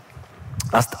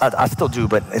 I still do,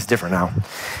 but it's different now.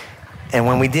 And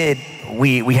when we did,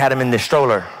 we had them in the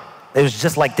stroller. It was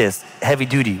just like this, heavy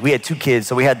duty. We had 2 kids,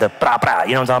 so we had the pra,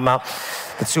 you know what I'm talking about?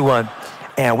 The 2-1.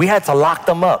 And we had to lock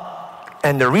them up.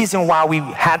 And the reason why we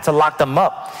had to lock them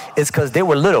up is because they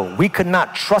were little. We could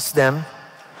not trust them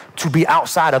to be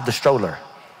outside of the stroller.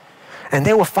 And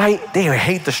they would fight, they would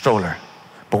hate the stroller.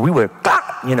 But we would,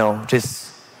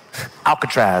 just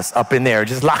Alcatraz up in there,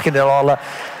 just locking it all up.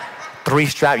 3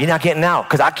 strap, you're not getting out,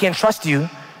 because I can't trust you.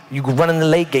 You could run in the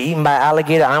lake, get eaten by an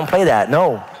alligator. I don't play that,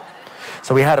 no.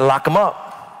 So we had to lock them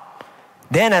up.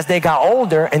 Then as they got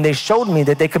older and they showed me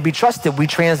that they could be trusted, we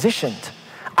transitioned.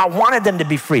 I wanted them to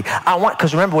be free.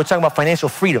 Because remember, we're talking about financial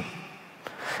freedom.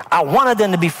 I wanted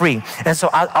them to be free. And so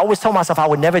I always told myself I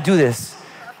would never do this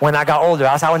when I got older.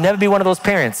 I would never be one of those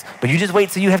parents. But you just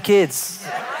wait till you have kids.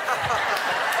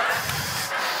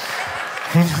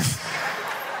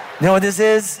 You know what this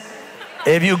is?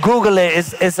 If you Google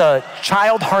it, it's a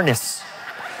child harness.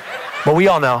 But we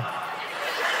all know.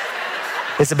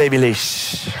 It's a baby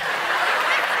leash.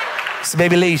 It's a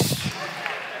baby leash.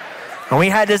 When we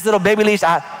had this little baby leash,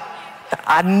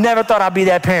 I never thought I'd be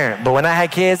that parent. But when I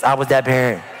had kids, I was that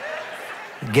parent.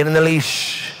 Get in the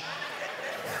leash.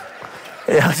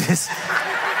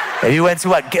 If you went to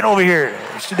what? Get over here.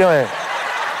 What you doing?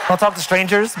 Don't talk to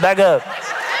strangers. Back up.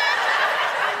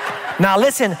 Now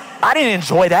listen, I didn't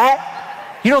enjoy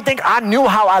that. You don't think I knew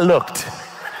how I looked?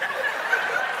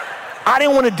 I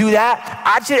didn't want to do that.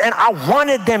 And I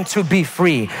wanted them to be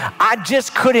free. I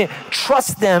just couldn't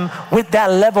trust them with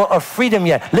that level of freedom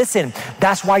yet. Listen,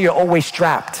 that's why you're always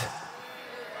strapped.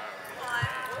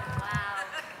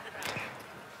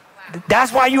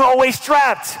 That's why you're always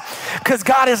strapped. Because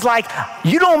God is like,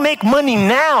 you don't make money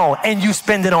now and you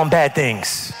spend it on bad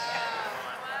things.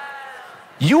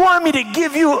 You want me to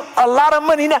give you a lot of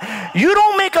money now. You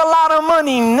don't make a lot of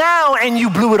money now and you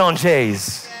blew it on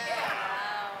J's.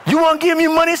 You want to give me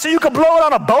money so you can blow it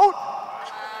on a boat?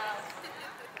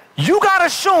 You got to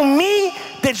show me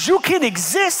that you can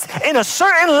exist in a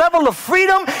certain level of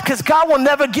freedom, because God will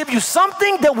never give you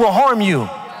something that will harm you.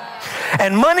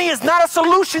 And money is not a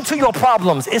solution to your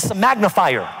problems. It's a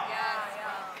magnifier.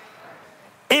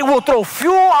 It will throw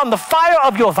fuel on the fire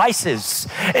of your vices.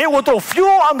 It will throw fuel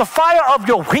on the fire of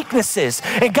your weaknesses.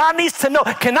 And God needs to know,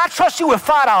 can I trust you with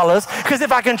 $5? Because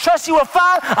if I can trust you with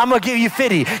 $5, I'm going to give you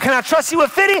 50. Can I trust you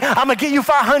with 50? I'm going to give you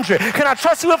 500. Can I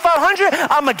trust you with 500?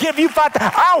 I'm going to give you 5,000.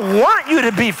 I want you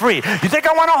to be free. You think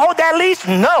I want to hold that leash?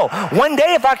 No. One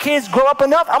day, if our kids grow up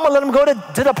enough, I'm going to let them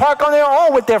go to the park on their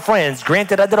own with their friends.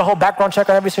 Granted, I did a whole background check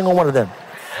on every single one of them.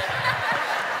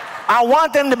 I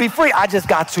want them to be free. I just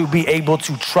got to be able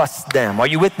to trust them. Are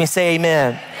you with me? Say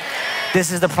amen.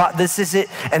 This is it.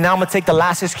 And now I'm going to take the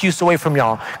last excuse away from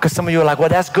y'all, because some of you are like, well,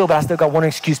 that's good, but I still got one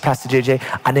excuse, Pastor JJ.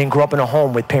 I didn't grow up in a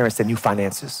home with parents that knew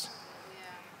finances.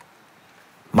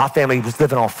 My family was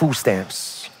living on food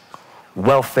stamps,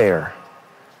 welfare.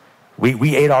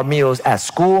 We ate our meals at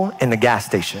school and the gas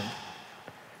station.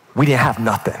 We didn't have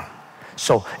nothing.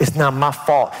 So it's not my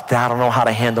fault that I don't know how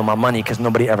to handle my money, because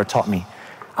nobody ever taught me.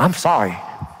 I'm sorry,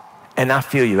 and I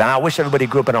feel you. And I wish everybody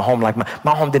grew up in a home like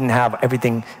my home didn't have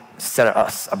everything set up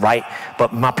right,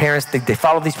 but my parents, they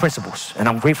followed these principles, and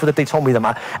I'm grateful that they told me them.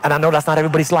 And I know that's not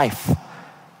everybody's life,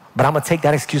 but I'm gonna take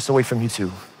that excuse away from you too,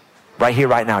 right here,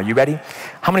 right now. You ready?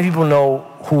 How many people know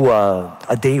who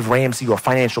a Dave Ramsey or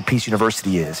Financial Peace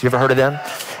University is? You ever heard of them?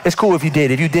 It's cool if you did.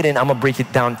 If you didn't, I'm gonna break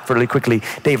it down fairly quickly.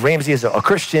 Dave Ramsey is a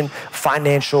Christian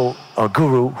financial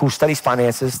guru who studies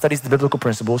finances, studies the biblical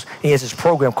principles. He has this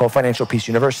program called Financial Peace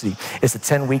University. It's a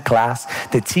 10-week class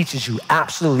that teaches you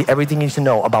absolutely everything you need to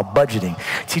know about budgeting,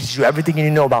 teaches you everything you need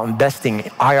to know about investing,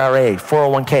 IRA,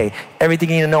 401k, everything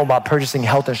you need to know about purchasing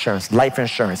health insurance, life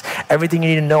insurance, everything you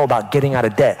need to know about getting out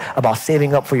of debt, about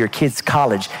saving up for your kids'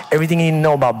 college, everything you need to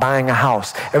know about buying a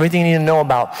house, everything you need to know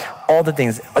about all the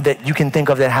things that you can think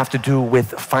of that have to do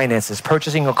with finances,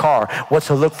 purchasing a car, what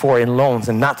to look for in loans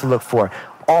and not to look for.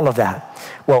 all of that.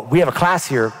 Well, we have a class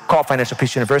here called Financial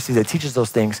Peace University that teaches those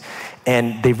things.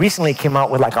 And they recently came out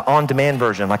with like an on-demand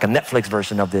version, like a Netflix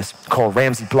version of this called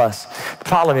Ramsey Plus. The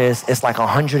problem is it's like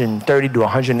 $130 to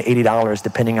 $180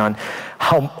 depending on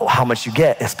how much you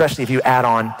get, especially if you add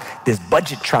on this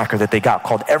budget tracker that they got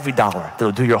called Every Dollar.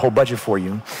 That'll do your whole budget for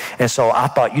you. And so I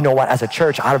thought, you know what, as a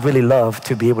church, I'd really love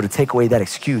to be able to take away that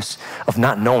excuse of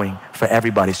not knowing for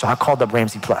everybody. So I called up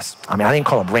Ramsey Plus. I mean, I didn't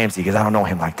call up Ramsey because I don't know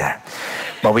him like that.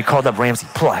 But we called up Ramsey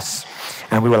Plus.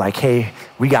 And we were like, hey,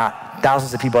 we got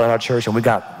thousands of people at our church and we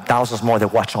got thousands more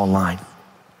that watch online.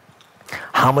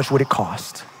 How much would it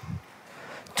cost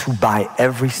to buy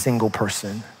every single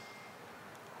person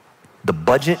the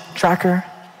budget tracker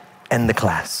and the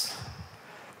class?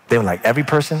 They were like, every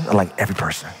person? I'm like, every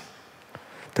person.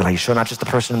 They're like, you sure not just the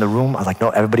person in the room? I was like, no,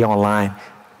 everybody online,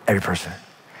 every person.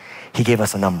 He gave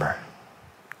us a number.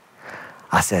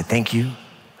 I said, thank you.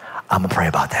 I'm gonna pray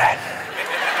about that.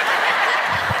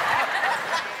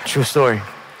 True story.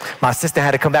 My assistant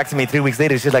had to come back to me 3 weeks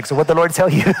later. She's like, so what the Lord tell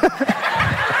you?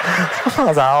 I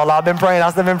was like, oh, I've been praying.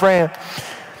 I've still been praying.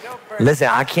 Listen,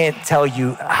 I can't tell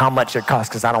you how much it costs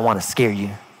because I don't want to scare you.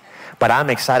 But I'm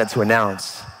excited to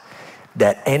announce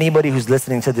that anybody who's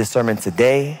listening to this sermon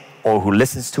today or who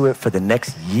listens to it for the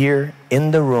next year in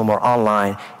the room or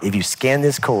online, if you scan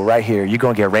this code right here, you're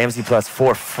going to get Ramsey Plus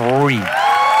for free.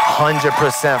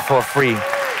 100% for free.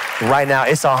 Right now,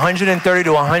 it's $130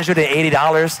 to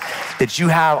 $180 that you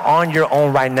have on your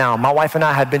own right now. My wife and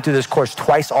I have been through this course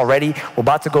twice already. We're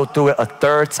about to go through it a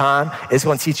third time. It's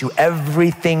going to teach you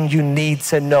everything you need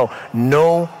to know.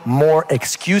 No more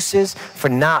excuses for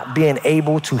not being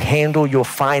able to handle your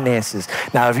finances.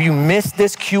 Now, if you missed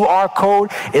this QR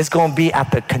code, it's going to be at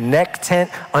the Connect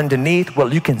tent underneath.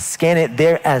 Well, you can scan it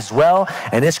there as well.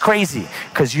 And it's crazy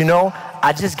because, you know,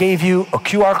 I just gave you a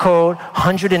QR code,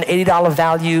 $180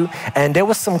 value, and there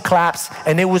was some claps,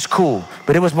 and it was cool.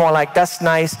 But it was more like, that's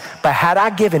nice. But had I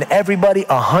given everybody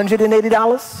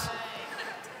 $180,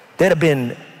 there'd have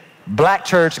been black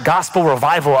church gospel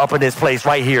revival up in this place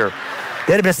right here.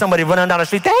 There'd have been somebody running down the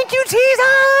street, thank you,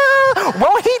 Jesus.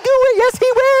 Won't he do it? Yes,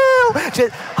 he will.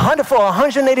 Just for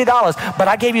 $180. But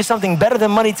I gave you something better than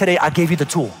money today. I gave you the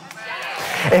tool.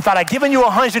 If I'd have given you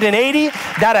 180,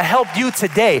 that'd have helped you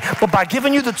today. But by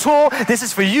giving you the tool, this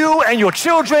is for you and your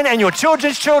children and your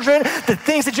children's children, the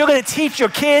things that you're gonna teach your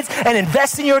kids and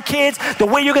invest in your kids, the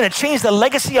way you're gonna change the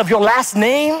legacy of your last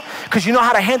name, because you know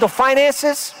how to handle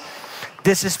finances.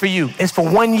 This is for you. It's for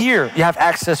 1 year. You have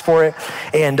access for it.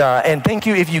 And thank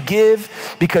you if you give,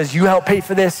 because you help pay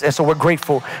for this. And so we're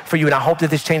grateful for you. And I hope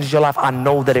that this changes your life. I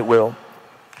know that it will.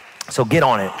 So get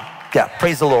on it. Yeah,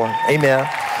 praise the Lord. Amen.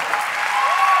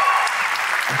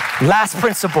 Last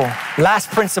principle.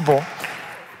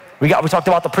 We talked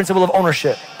about the principle of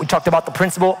ownership. We talked about the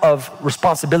principle of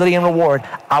responsibility and reward.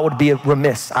 I would be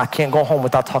remiss. I can't go home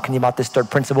without talking about this third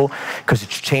principle because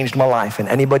it's changed my life. And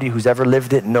anybody who's ever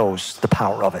lived it knows the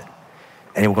power of it.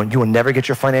 And you will never get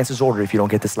your finances ordered if you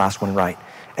don't get this last one right.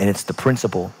 And it's the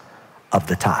principle of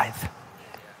the tithe.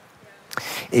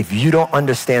 If you don't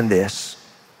understand this,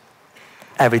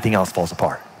 everything else falls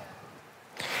apart.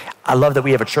 I love that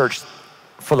we have a church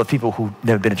full of people who've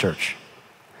never been to church.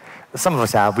 Some of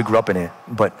us have, we grew up in it,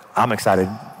 but I'm excited.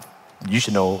 You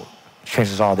should know,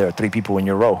 chances are there are 3 people in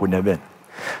your row who've never been.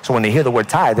 So when they hear the word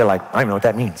tithe, they're like, I don't even know what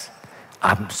that means.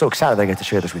 I'm so excited that I get to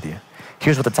share this with you.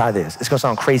 Here's what the tithe is. It's gonna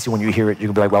sound crazy when you hear it.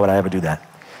 You're gonna be like, why would I ever do that?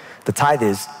 The tithe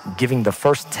is giving the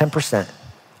first 10%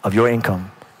 of your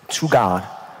income to God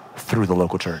through the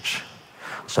local church.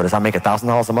 So does I make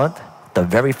 $1,000 a month? The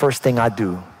very first thing I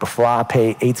do before I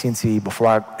pay AT&T, before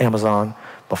I Amazon,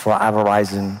 before I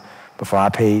Verizon, before I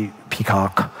pay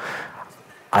Peacock,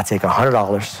 I take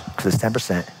 $100, because it's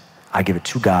 10%, I give it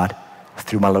to God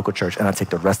through my local church, and I take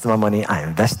the rest of my money, I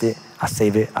invest it, I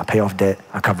save it, I pay off debt,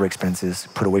 I cover expenses,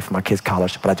 put away for my kids'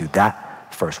 college, but I do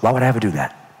that first. Why would I ever do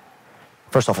that?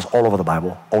 First off, it's all over the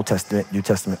Bible, Old Testament, New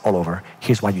Testament, all over.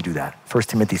 Here's why you do that. 1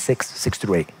 Timothy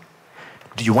 6:6-8.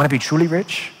 Do you want to be truly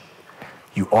rich?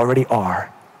 You already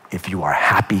are if you are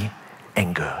happy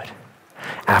and good.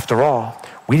 After all,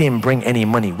 we didn't bring any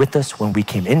money with us when we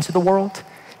came into the world,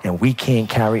 and we can't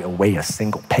carry away a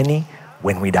single penny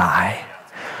when we die.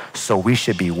 So we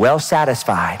should be well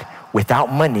satisfied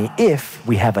without money if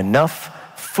we have enough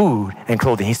food and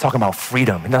clothing. He's talking about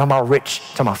freedom. He's not talking about rich, he's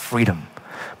talking about freedom.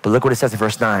 But look what it says in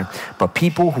verse 9. But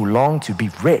people who long to be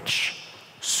rich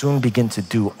soon begin to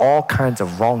do all kinds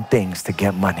of wrong things to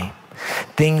get money.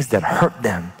 Things that hurt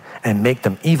them and make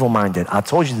them evil-minded. I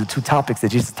told you the 2 topics that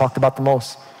Jesus talked about the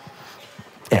most.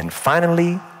 And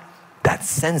finally, that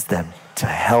sends them to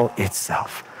hell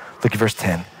itself. Look at verse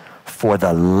 10. For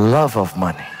the love of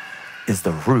money is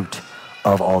the root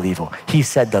of all evil. He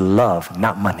said the love,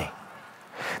 not money.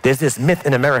 There's this myth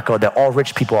in America that all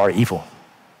rich people are evil.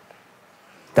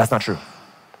 That's not true.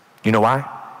 You know why?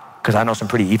 Because I know some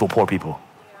pretty evil poor people.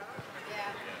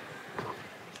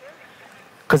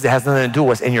 Because it has nothing to do with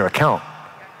what's in your account.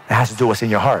 It has to do with what's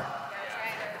in your heart.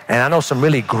 And I know some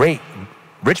really great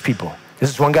rich people. This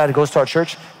is one guy that goes to our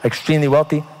church, extremely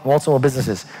wealthy, multiple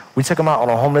businesses. We took him out on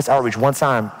a homeless outreach one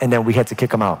time, and then we had to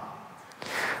kick him out.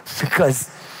 Because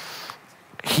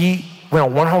he went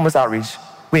on one homeless outreach.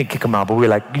 We didn't kick him out, but we were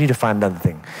like, you need to find another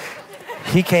thing.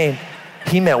 He came,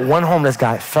 he met one homeless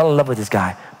guy, fell in love with this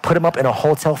guy, put him up in a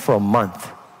hotel for a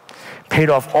month, paid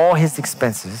off all his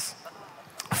expenses,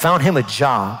 found him a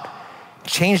job,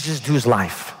 changed this dude's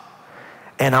life.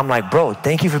 And I'm like, bro,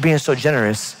 thank you for being so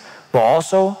generous, but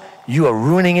also you are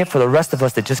ruining it for the rest of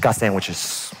us that just got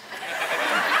sandwiches.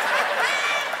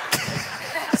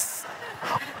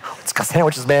 It's got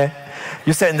sandwiches, man.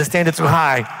 You're setting the standard too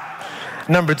high.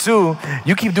 Number two,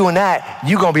 you keep doing that,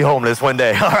 you're gonna be homeless one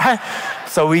day, all right?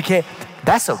 So we can't,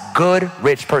 that's a good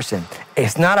rich person.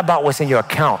 It's not about what's in your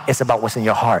account, it's about what's in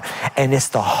your heart. And it's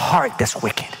the heart that's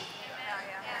wicked.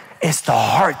 It's the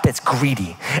heart that's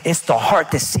greedy. It's the heart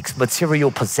that seeks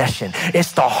material possession.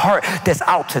 It's the heart that's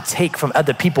out to take from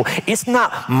other people. It's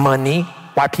not money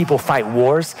why people fight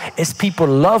wars. It's people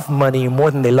love money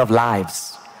more than they love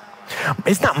lives.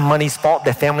 It's not money's fault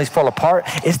that families fall apart.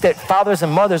 It's that fathers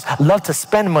and mothers love to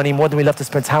spend money more than we love to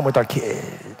spend time with our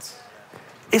kids.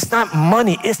 It's not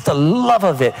money, it's the love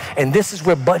of it. And this is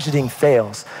where budgeting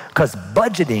fails. Because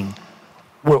budgeting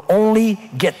will only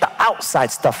get the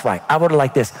outside stuff right. I wrote it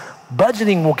like this: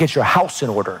 budgeting will get your house in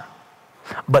order,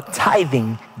 but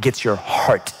tithing gets your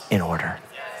heart in order.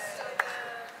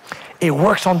 It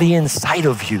works on the inside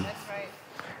of you.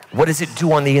 What does it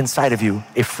do on the inside of you?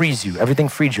 It frees you. Everything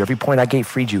frees you. Every point I gave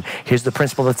freed you. Here's the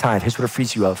principle of the tithe. Here's what it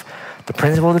frees you of. The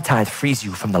principle of the tithe frees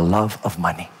you from the love of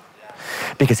money.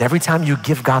 Because every time you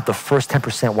give God the first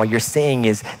 10%, what you're saying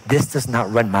is, this does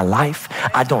not run my life.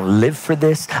 I don't live for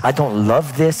this. I don't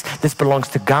love this. This belongs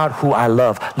to God who I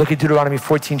love. Look at Deuteronomy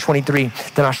 14:23.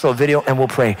 Then I'll show a video and we'll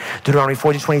pray. Deuteronomy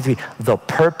 14:23. The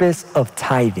purpose of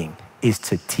tithing is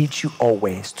to teach you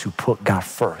always to put God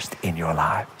first in your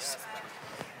lives.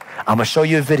 I'm gonna show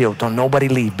you a video. Don't nobody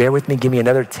leave. Bear with me. Give me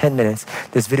another 10 minutes.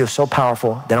 This video is so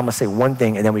powerful. Then I'm gonna say one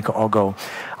thing and then we can all go.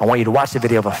 I want you to watch the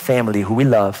video of a family who we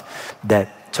love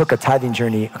that took a tithing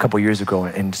journey a couple years ago,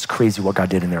 and it's crazy what God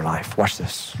did in their life. Watch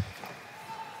this.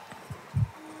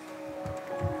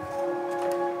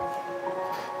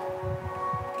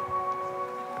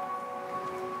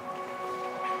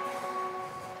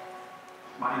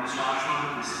 My name is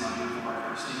Joshua. This is my beautiful wife,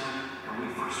 Christina, and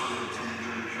we first started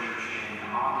attending church in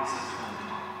August of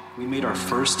 2020. We made our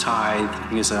first tithe, I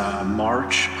think it was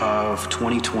March of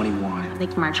 2021. I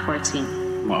think March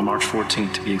 14th. Well, March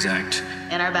 14th to be exact.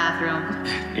 In our bathroom.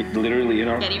 It literally in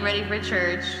our... Getting ready for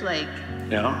church, like...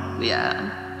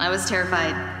 Yeah. I was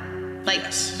terrified. Like,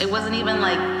 it wasn't even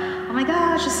like, oh my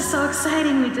gosh, this is so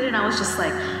exciting, we did it. And I was just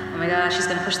like, oh my gosh, she's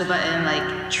gonna push the button.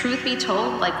 Like, truth be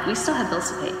told, like, we still have bills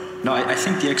to pay. No, I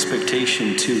think the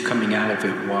expectation, too, coming out of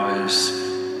it was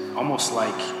almost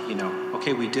like, you know,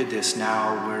 okay, we did this,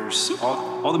 now where's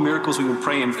all the miracles we've been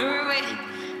praying for? We were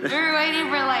waiting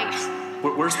for, like...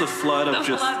 Where's the flood of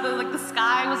just... Like, the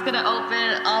sky was gonna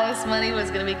open, all this money was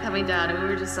gonna be coming down, and we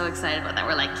were just so excited about that.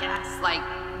 We're like, yes, like,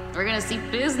 we're gonna see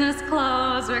business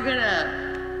close,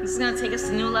 this is gonna take us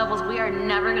to new levels. We are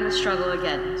never gonna struggle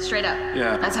again, straight up.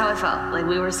 Yeah. That's how it felt. Like,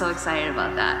 we were so excited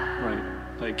about that. Right.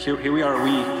 Like, here we are,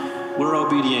 we're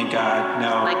obedient, God.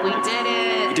 Now, like, we did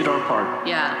it. We did our part.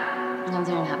 Yeah. And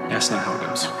then it happened. That's not how it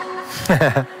goes.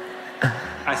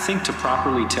 I think to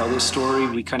properly tell this story,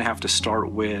 we kind of have to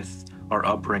start with our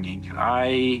upbringing.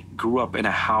 I grew up in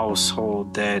a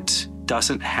household that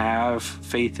doesn't have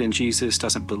faith in Jesus,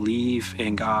 doesn't believe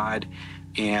in God,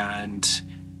 and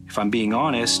if I'm being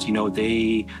honest, you know,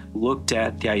 they looked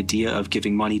at the idea of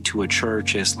giving money to a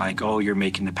church as like, oh, you're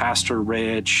making the pastor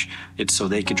rich. It's so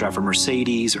they could drive a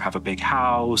Mercedes or have a big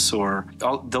house or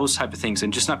all those type of things,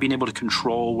 and just not being able to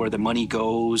control where the money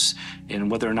goes and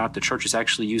whether or not the church is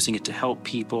actually using it to help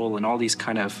people and all these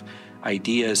kind of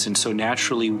ideas. And so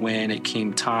naturally, when it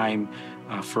came time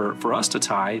for us to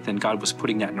tithe, and God was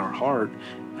putting that in our heart,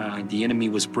 the enemy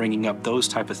was bringing up those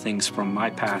type of things from my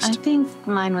past. I think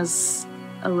mine was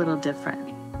a little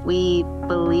different. We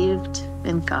believed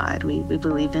in God, we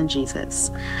believed in Jesus,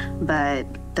 but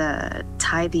the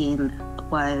tithing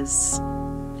was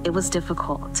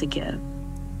difficult to give.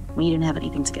 We didn't have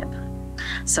anything to give.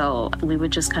 So we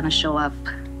would just kind of show up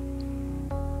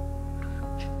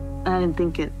I didn't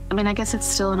think it, I guess it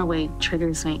still in a way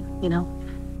triggers me,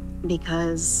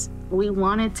 because we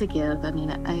wanted to give.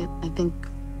 I think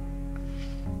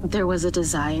there was a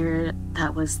desire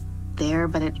that was there,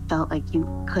 but it felt like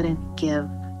you couldn't give.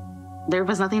 There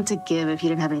was nothing to give if you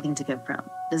didn't have anything to give from.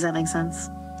 Does that make sense?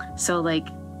 So like,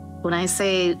 when I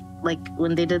say, like,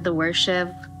 when they did the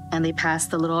worship and they passed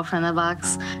the little offering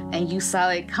box and you saw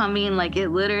it coming, like, it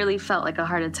literally felt like a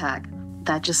heart attack.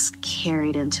 That just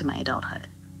carried into my adulthood.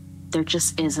 There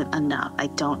just isn't enough. I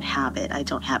don't have it.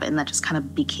 And that just kind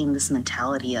of became this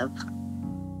mentality of,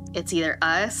 it's either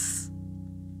us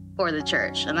or the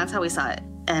church. And that's how we saw it.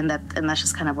 And that's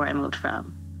just kind of where I moved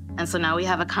from. And so now we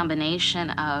have a combination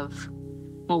of,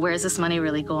 well, where's this money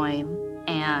really going?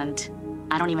 And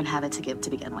I don't even have it to give to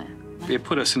begin with. It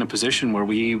put us in a position where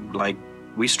we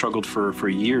struggled for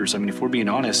years. If we're being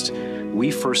honest,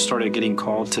 we first started getting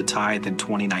called to tithe in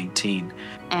 2019.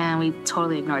 And we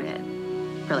totally ignored it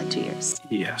for like 2 years.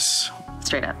 Yes.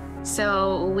 Straight up.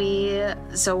 So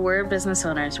we're business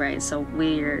owners, right? So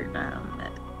we're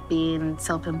being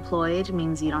self-employed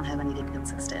means you don't have anything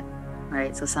consistent,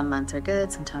 right? So some months are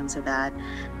good, sometimes are bad.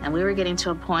 And we were getting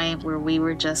to a point where we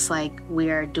were just like,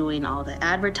 we are doing all the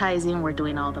advertising, we're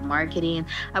doing all the marketing.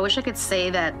 I wish I could say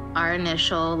that our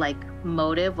initial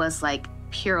motive was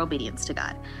pure obedience to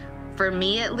God. For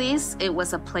me, at least, it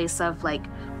was a place of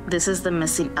this is the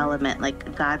missing element.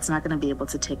 God's not going to be able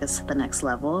to take us to the next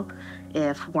level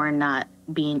if we're not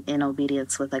being in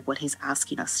obedience with what he's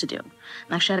asking us to do. And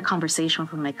I actually had a conversation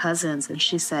with my cousins, and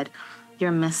she said,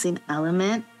 your missing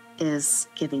element is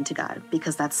giving to God,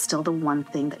 because that's still the one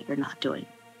thing that you're not doing.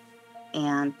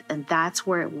 And that's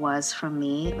where it was for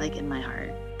me, in my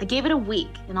heart. I gave it a week.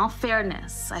 In all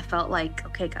fairness, I felt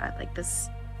okay, God, this,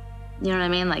 you know what I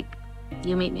mean?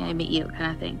 You meet me, I meet you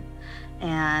kind of thing.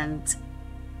 And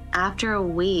after a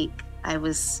week, I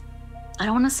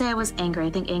don't want to say I was angry. I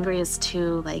think angry is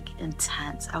too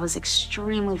intense. I was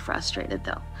extremely frustrated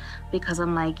though, because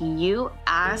I'm you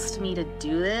asked me to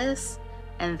do this,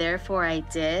 and therefore I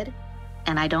did,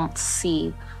 and I don't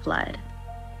see flood.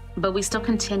 But we still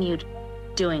continued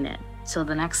doing it. So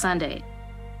the next Sunday,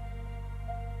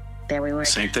 there we were.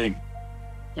 Same thing.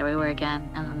 There we were again.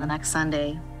 And then the next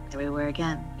Sunday, there we were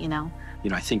again,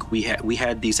 I think we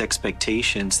had these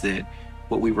expectations that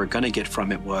what we were going to get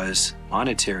from it was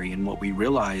monetary. And what we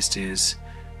realized is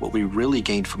what we really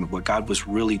gained from it, what God was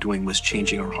really doing was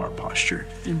changing our heart posture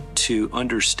to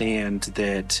understand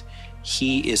that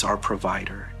he is our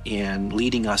provider and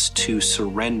leading us to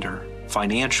surrender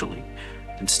financially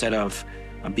instead of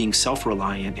being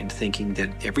self-reliant and thinking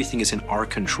that everything is in our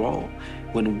control.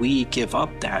 When we give up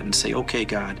that and say, okay,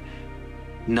 God,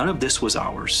 none of this was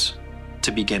ours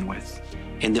to begin with.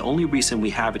 And the only reason we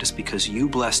have it is because you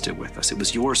blessed it with us. It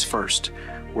was yours first.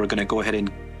 We're going to go ahead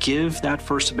and give that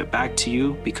first of it back to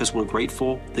you because we're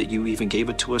grateful that you even gave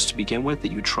it to us to begin with,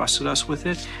 that you trusted us with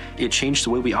it. It changed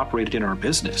the way we operated in our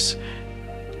business.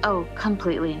 Oh,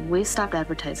 completely. We stopped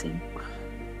advertising.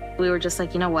 We were just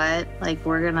you know what?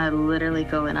 We're going to literally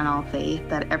go in on all faith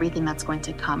that everything that's going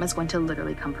to come is going to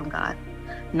literally come from God.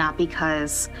 Not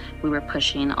because we were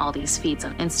pushing all these feeds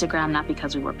on Instagram, not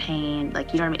because we were paying, you know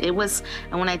what I mean? It was,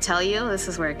 and when I tell you, this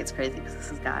is where it gets crazy because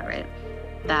this is God, right?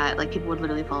 That people would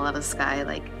literally fall out of the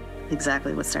sky,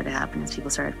 exactly what started happening is people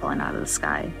started falling out of the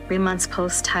sky. 3 months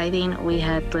post-tithing, we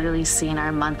had literally seen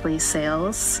our monthly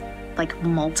sales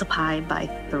multiplied by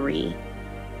 3,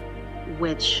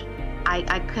 which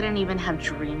I couldn't even have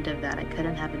dreamed of that. I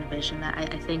couldn't have envisioned that. I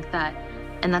think that,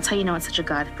 and that's how you know it's such a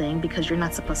God thing, because you're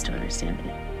not supposed to understand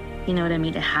it. You know what I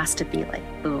mean? It has to be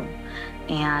boom.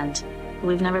 And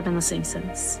we've never been the same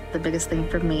since. The biggest thing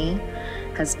for me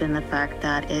has been the fact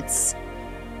that it's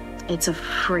a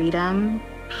freedom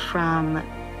from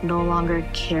no longer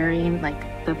carrying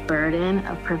the burden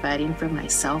of providing for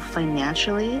myself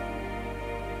financially,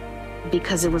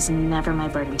 because it was never my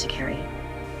burden to carry.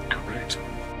 Correct.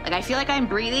 I feel I'm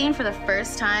breathing for the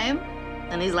first time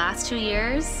in these last 2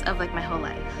 years of my whole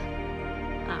life.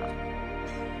 Oh.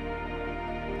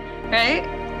 Right?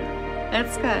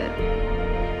 That's good.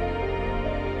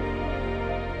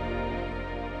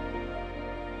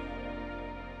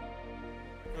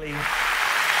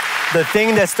 The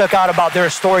thing that stuck out about their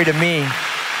story to me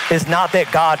is not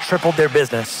that God tripled their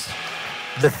business.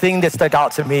 The thing that stuck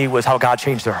out to me was how God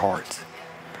changed their hearts.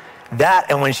 That,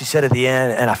 and when she said at the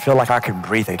end, and I feel like I can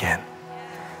breathe again.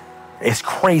 It's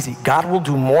crazy. God will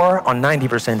do more on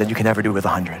 90% than you can ever do with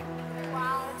 100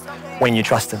 when you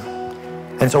trust him.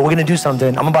 And so we're gonna do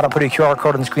something. I'm about to put a QR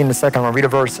code on the screen in a second. I'm gonna read a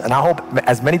verse, and I hope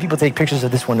as many people take pictures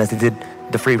of this one as they did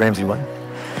the free Ramsey one.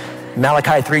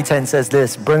 Malachi 3:10 says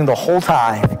this: bring the whole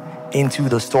tithe into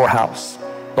the storehouse,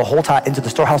 the whole time into the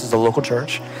storehouse of the local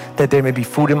church, that there may be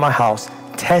food in my house.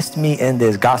 Test me in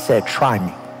this. God said, try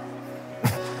me.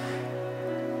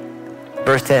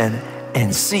 Verse 10,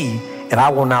 and see if I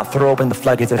will not throw open the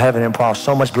floodgates of heaven and pour out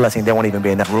so much blessing there won't even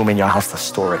be enough room in your house to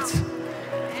store it.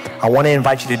 I want to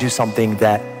invite you to do something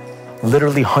that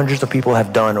literally hundreds of people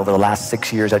have done over the last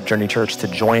 6 years at Journey Church, to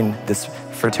join this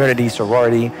fraternity,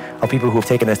 sorority of people who have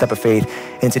taken a step of faith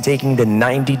into taking the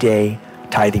 90-day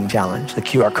tithing challenge. The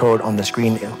QR code on the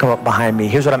screen, it'll come up behind me.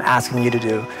 Here's what I'm asking you to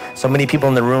do. So many people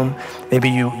in the room, maybe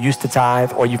you used to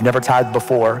tithe or you've never tithed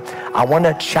before. I want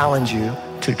to challenge you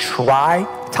to try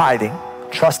tithing,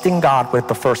 trusting God with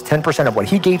the first 10% of what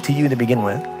he gave to you to begin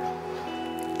with,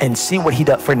 and see what he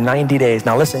does for 90 days.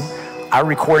 Now listen, I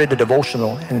recorded a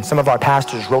devotional, and some of our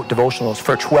pastors wrote devotionals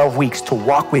for 12 weeks to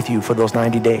walk with you for those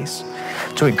 90 days,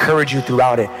 to encourage you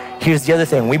throughout it. Here's the other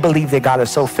thing. We believe that God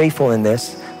is so faithful in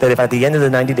this, that if at the end of the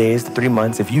 90 days, the 3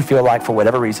 months, if you feel like for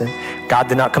whatever reason, God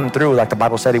did not come through like the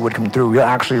Bible said he would come through, you'll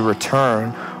actually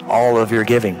return all of your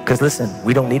giving. Because listen,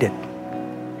 we don't need it.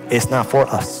 It's not for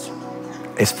us.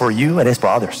 It's for you and it's for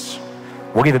others.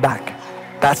 We'll give it back.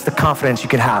 That's the confidence you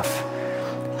can have.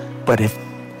 But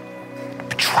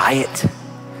try it.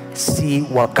 See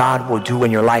what God will do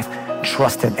in your life.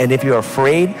 Trust him. And if you're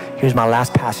afraid, here's my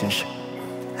last passage,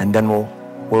 and then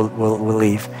we'll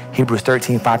leave. Hebrews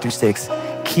 13,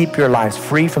 5-6. Keep your lives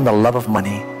free from the love of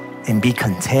money and be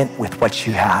content with what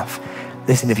you have.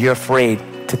 Listen, if you're afraid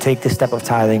to take this step of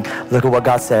tithing, look at what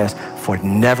God says. For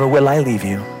never will I leave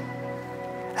you,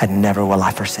 and never will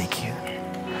I forsake you.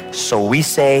 So we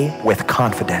say with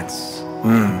confidence,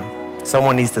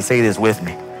 someone needs to say this with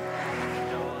me.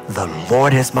 The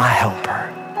Lord is my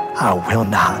helper. I will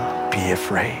not be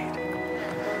afraid.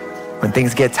 When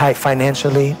things get tight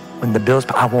financially, when the bills,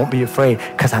 I won't be afraid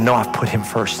because I know I've put him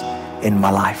first in my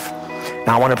life.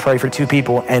 Now I want to pray for 2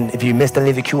 people, and if you missed any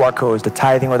of the QR codes, the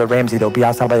tithing or the Ramsey, they'll be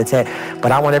outside by the tent.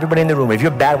 But I want everybody in the room, if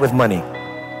you're bad with money,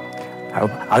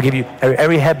 I'll give you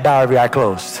every head bow, every eye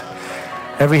closed.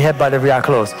 Every head bowed, every eye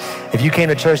closed. If you came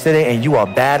to church today and you are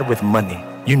bad with money,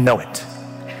 you know it.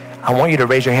 I want you to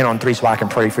raise your hand on 3 so I can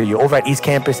pray for you. Over at East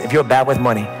Campus, if you're bad with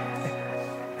money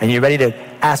and you're ready to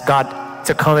ask God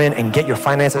to come in and get your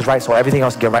finances right so everything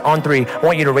else get right, on 3, I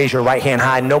want you to raise your right hand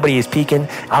high. Nobody is peeking.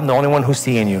 I'm the only one who's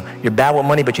seeing you. You're bad with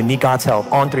money, but you need God's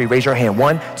help. On 3, raise your hand.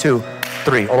 1, 2,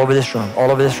 3, all over this room,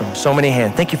 all over this room. So many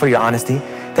hands. Thank you for your honesty.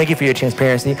 Thank you for your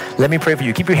transparency. Let me pray for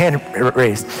you. Keep your hand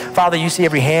raised. Father, you see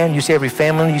every hand. You see every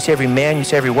family. You see every man. You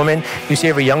see every woman. You see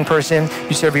every young person.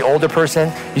 You see every older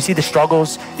person. You see the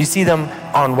struggles. You see them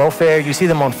on welfare. You see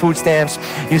them on food stamps.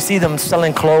 You see them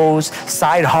selling clothes,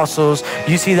 side hustles.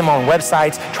 You see them on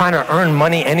websites, trying to earn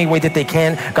money any way that they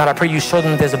can. God, I pray you show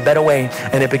them that there's a better way,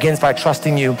 and it begins by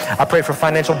trusting you. I pray for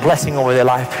financial blessing over their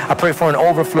life. I pray for an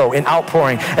overflow, an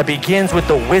outpouring. It begins with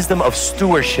the wisdom of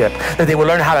stewardship, that they will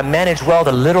learn how to manage well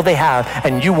the little they have,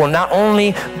 and you will not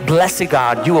only bless it,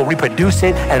 God, you will reproduce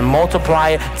it and multiply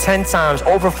it 10 times,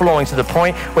 overflowing to the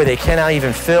point where they cannot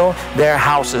even fill their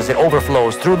houses. It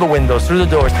overflows through the windows, through the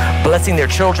doors, blessing their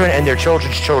children and their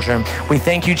children's children. We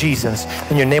thank you, Jesus.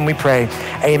 In your name we pray.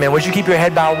 Amen. Would you keep your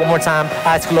head bowed one more time,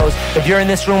 eyes closed? If you're in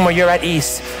this room or you're at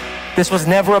East, this was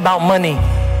never about money.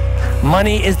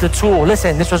 Money is the tool.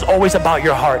 Listen, this was always about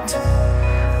your heart.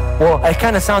 Well, it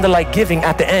kind of sounded like giving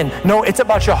at the end. No, it's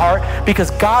about your heart,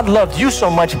 because God loved you so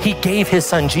much, he gave his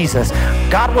son Jesus.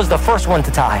 God was the first one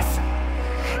to tithe.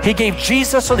 He gave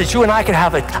Jesus so that you and I could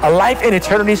have a life in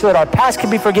eternity, so that our past can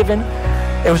be forgiven.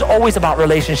 It was always about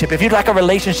relationship. If you'd like a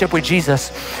relationship with Jesus,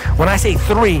 when I say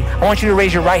 3, I want you to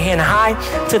raise your right hand high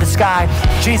to the sky.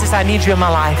 Jesus, I need you in my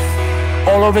life.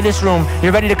 All over this room,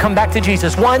 you're ready to come back to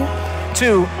Jesus. 1,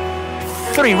 2,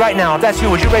 3 right now. If that's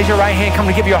you, would you raise your right hand, come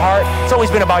to give your heart? It's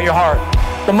always been about your heart.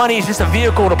 The money is just a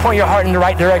vehicle to point your heart in the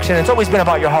right direction. It's always been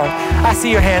about your heart. I see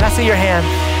your hand. I see your hand.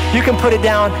 You can put it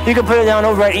down. You can put it down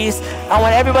over at East. I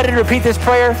want everybody to repeat this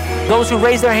prayer, those who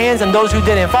raised their hands and those who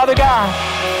didn't. Father God,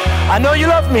 I know you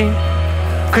love me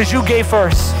because you gave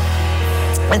first.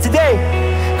 And today,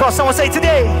 come on, someone say,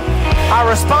 today, I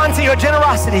respond to your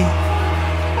generosity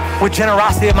with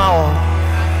generosity of my own.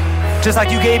 Just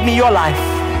like you gave me your life,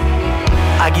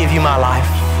 I give you my life.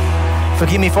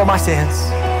 Forgive me for my sins.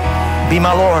 Be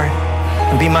my Lord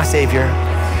and be my Savior.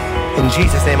 In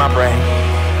Jesus' name I pray.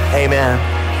 Amen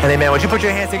and amen. Would you put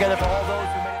your hands together for all those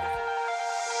who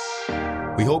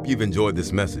made it? We hope you've enjoyed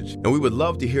this message, and we would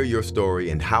love to hear your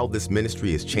story and how this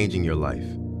ministry is changing your life.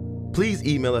 Please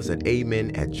email us at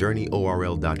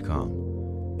amen@journeyorl.com.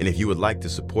 And if you would like to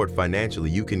support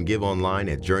financially, you can give online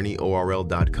at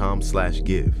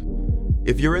journeyorl.com/give.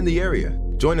 If you're in the area,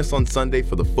 join us on Sunday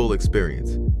for the full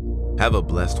experience. Have a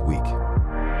blessed week.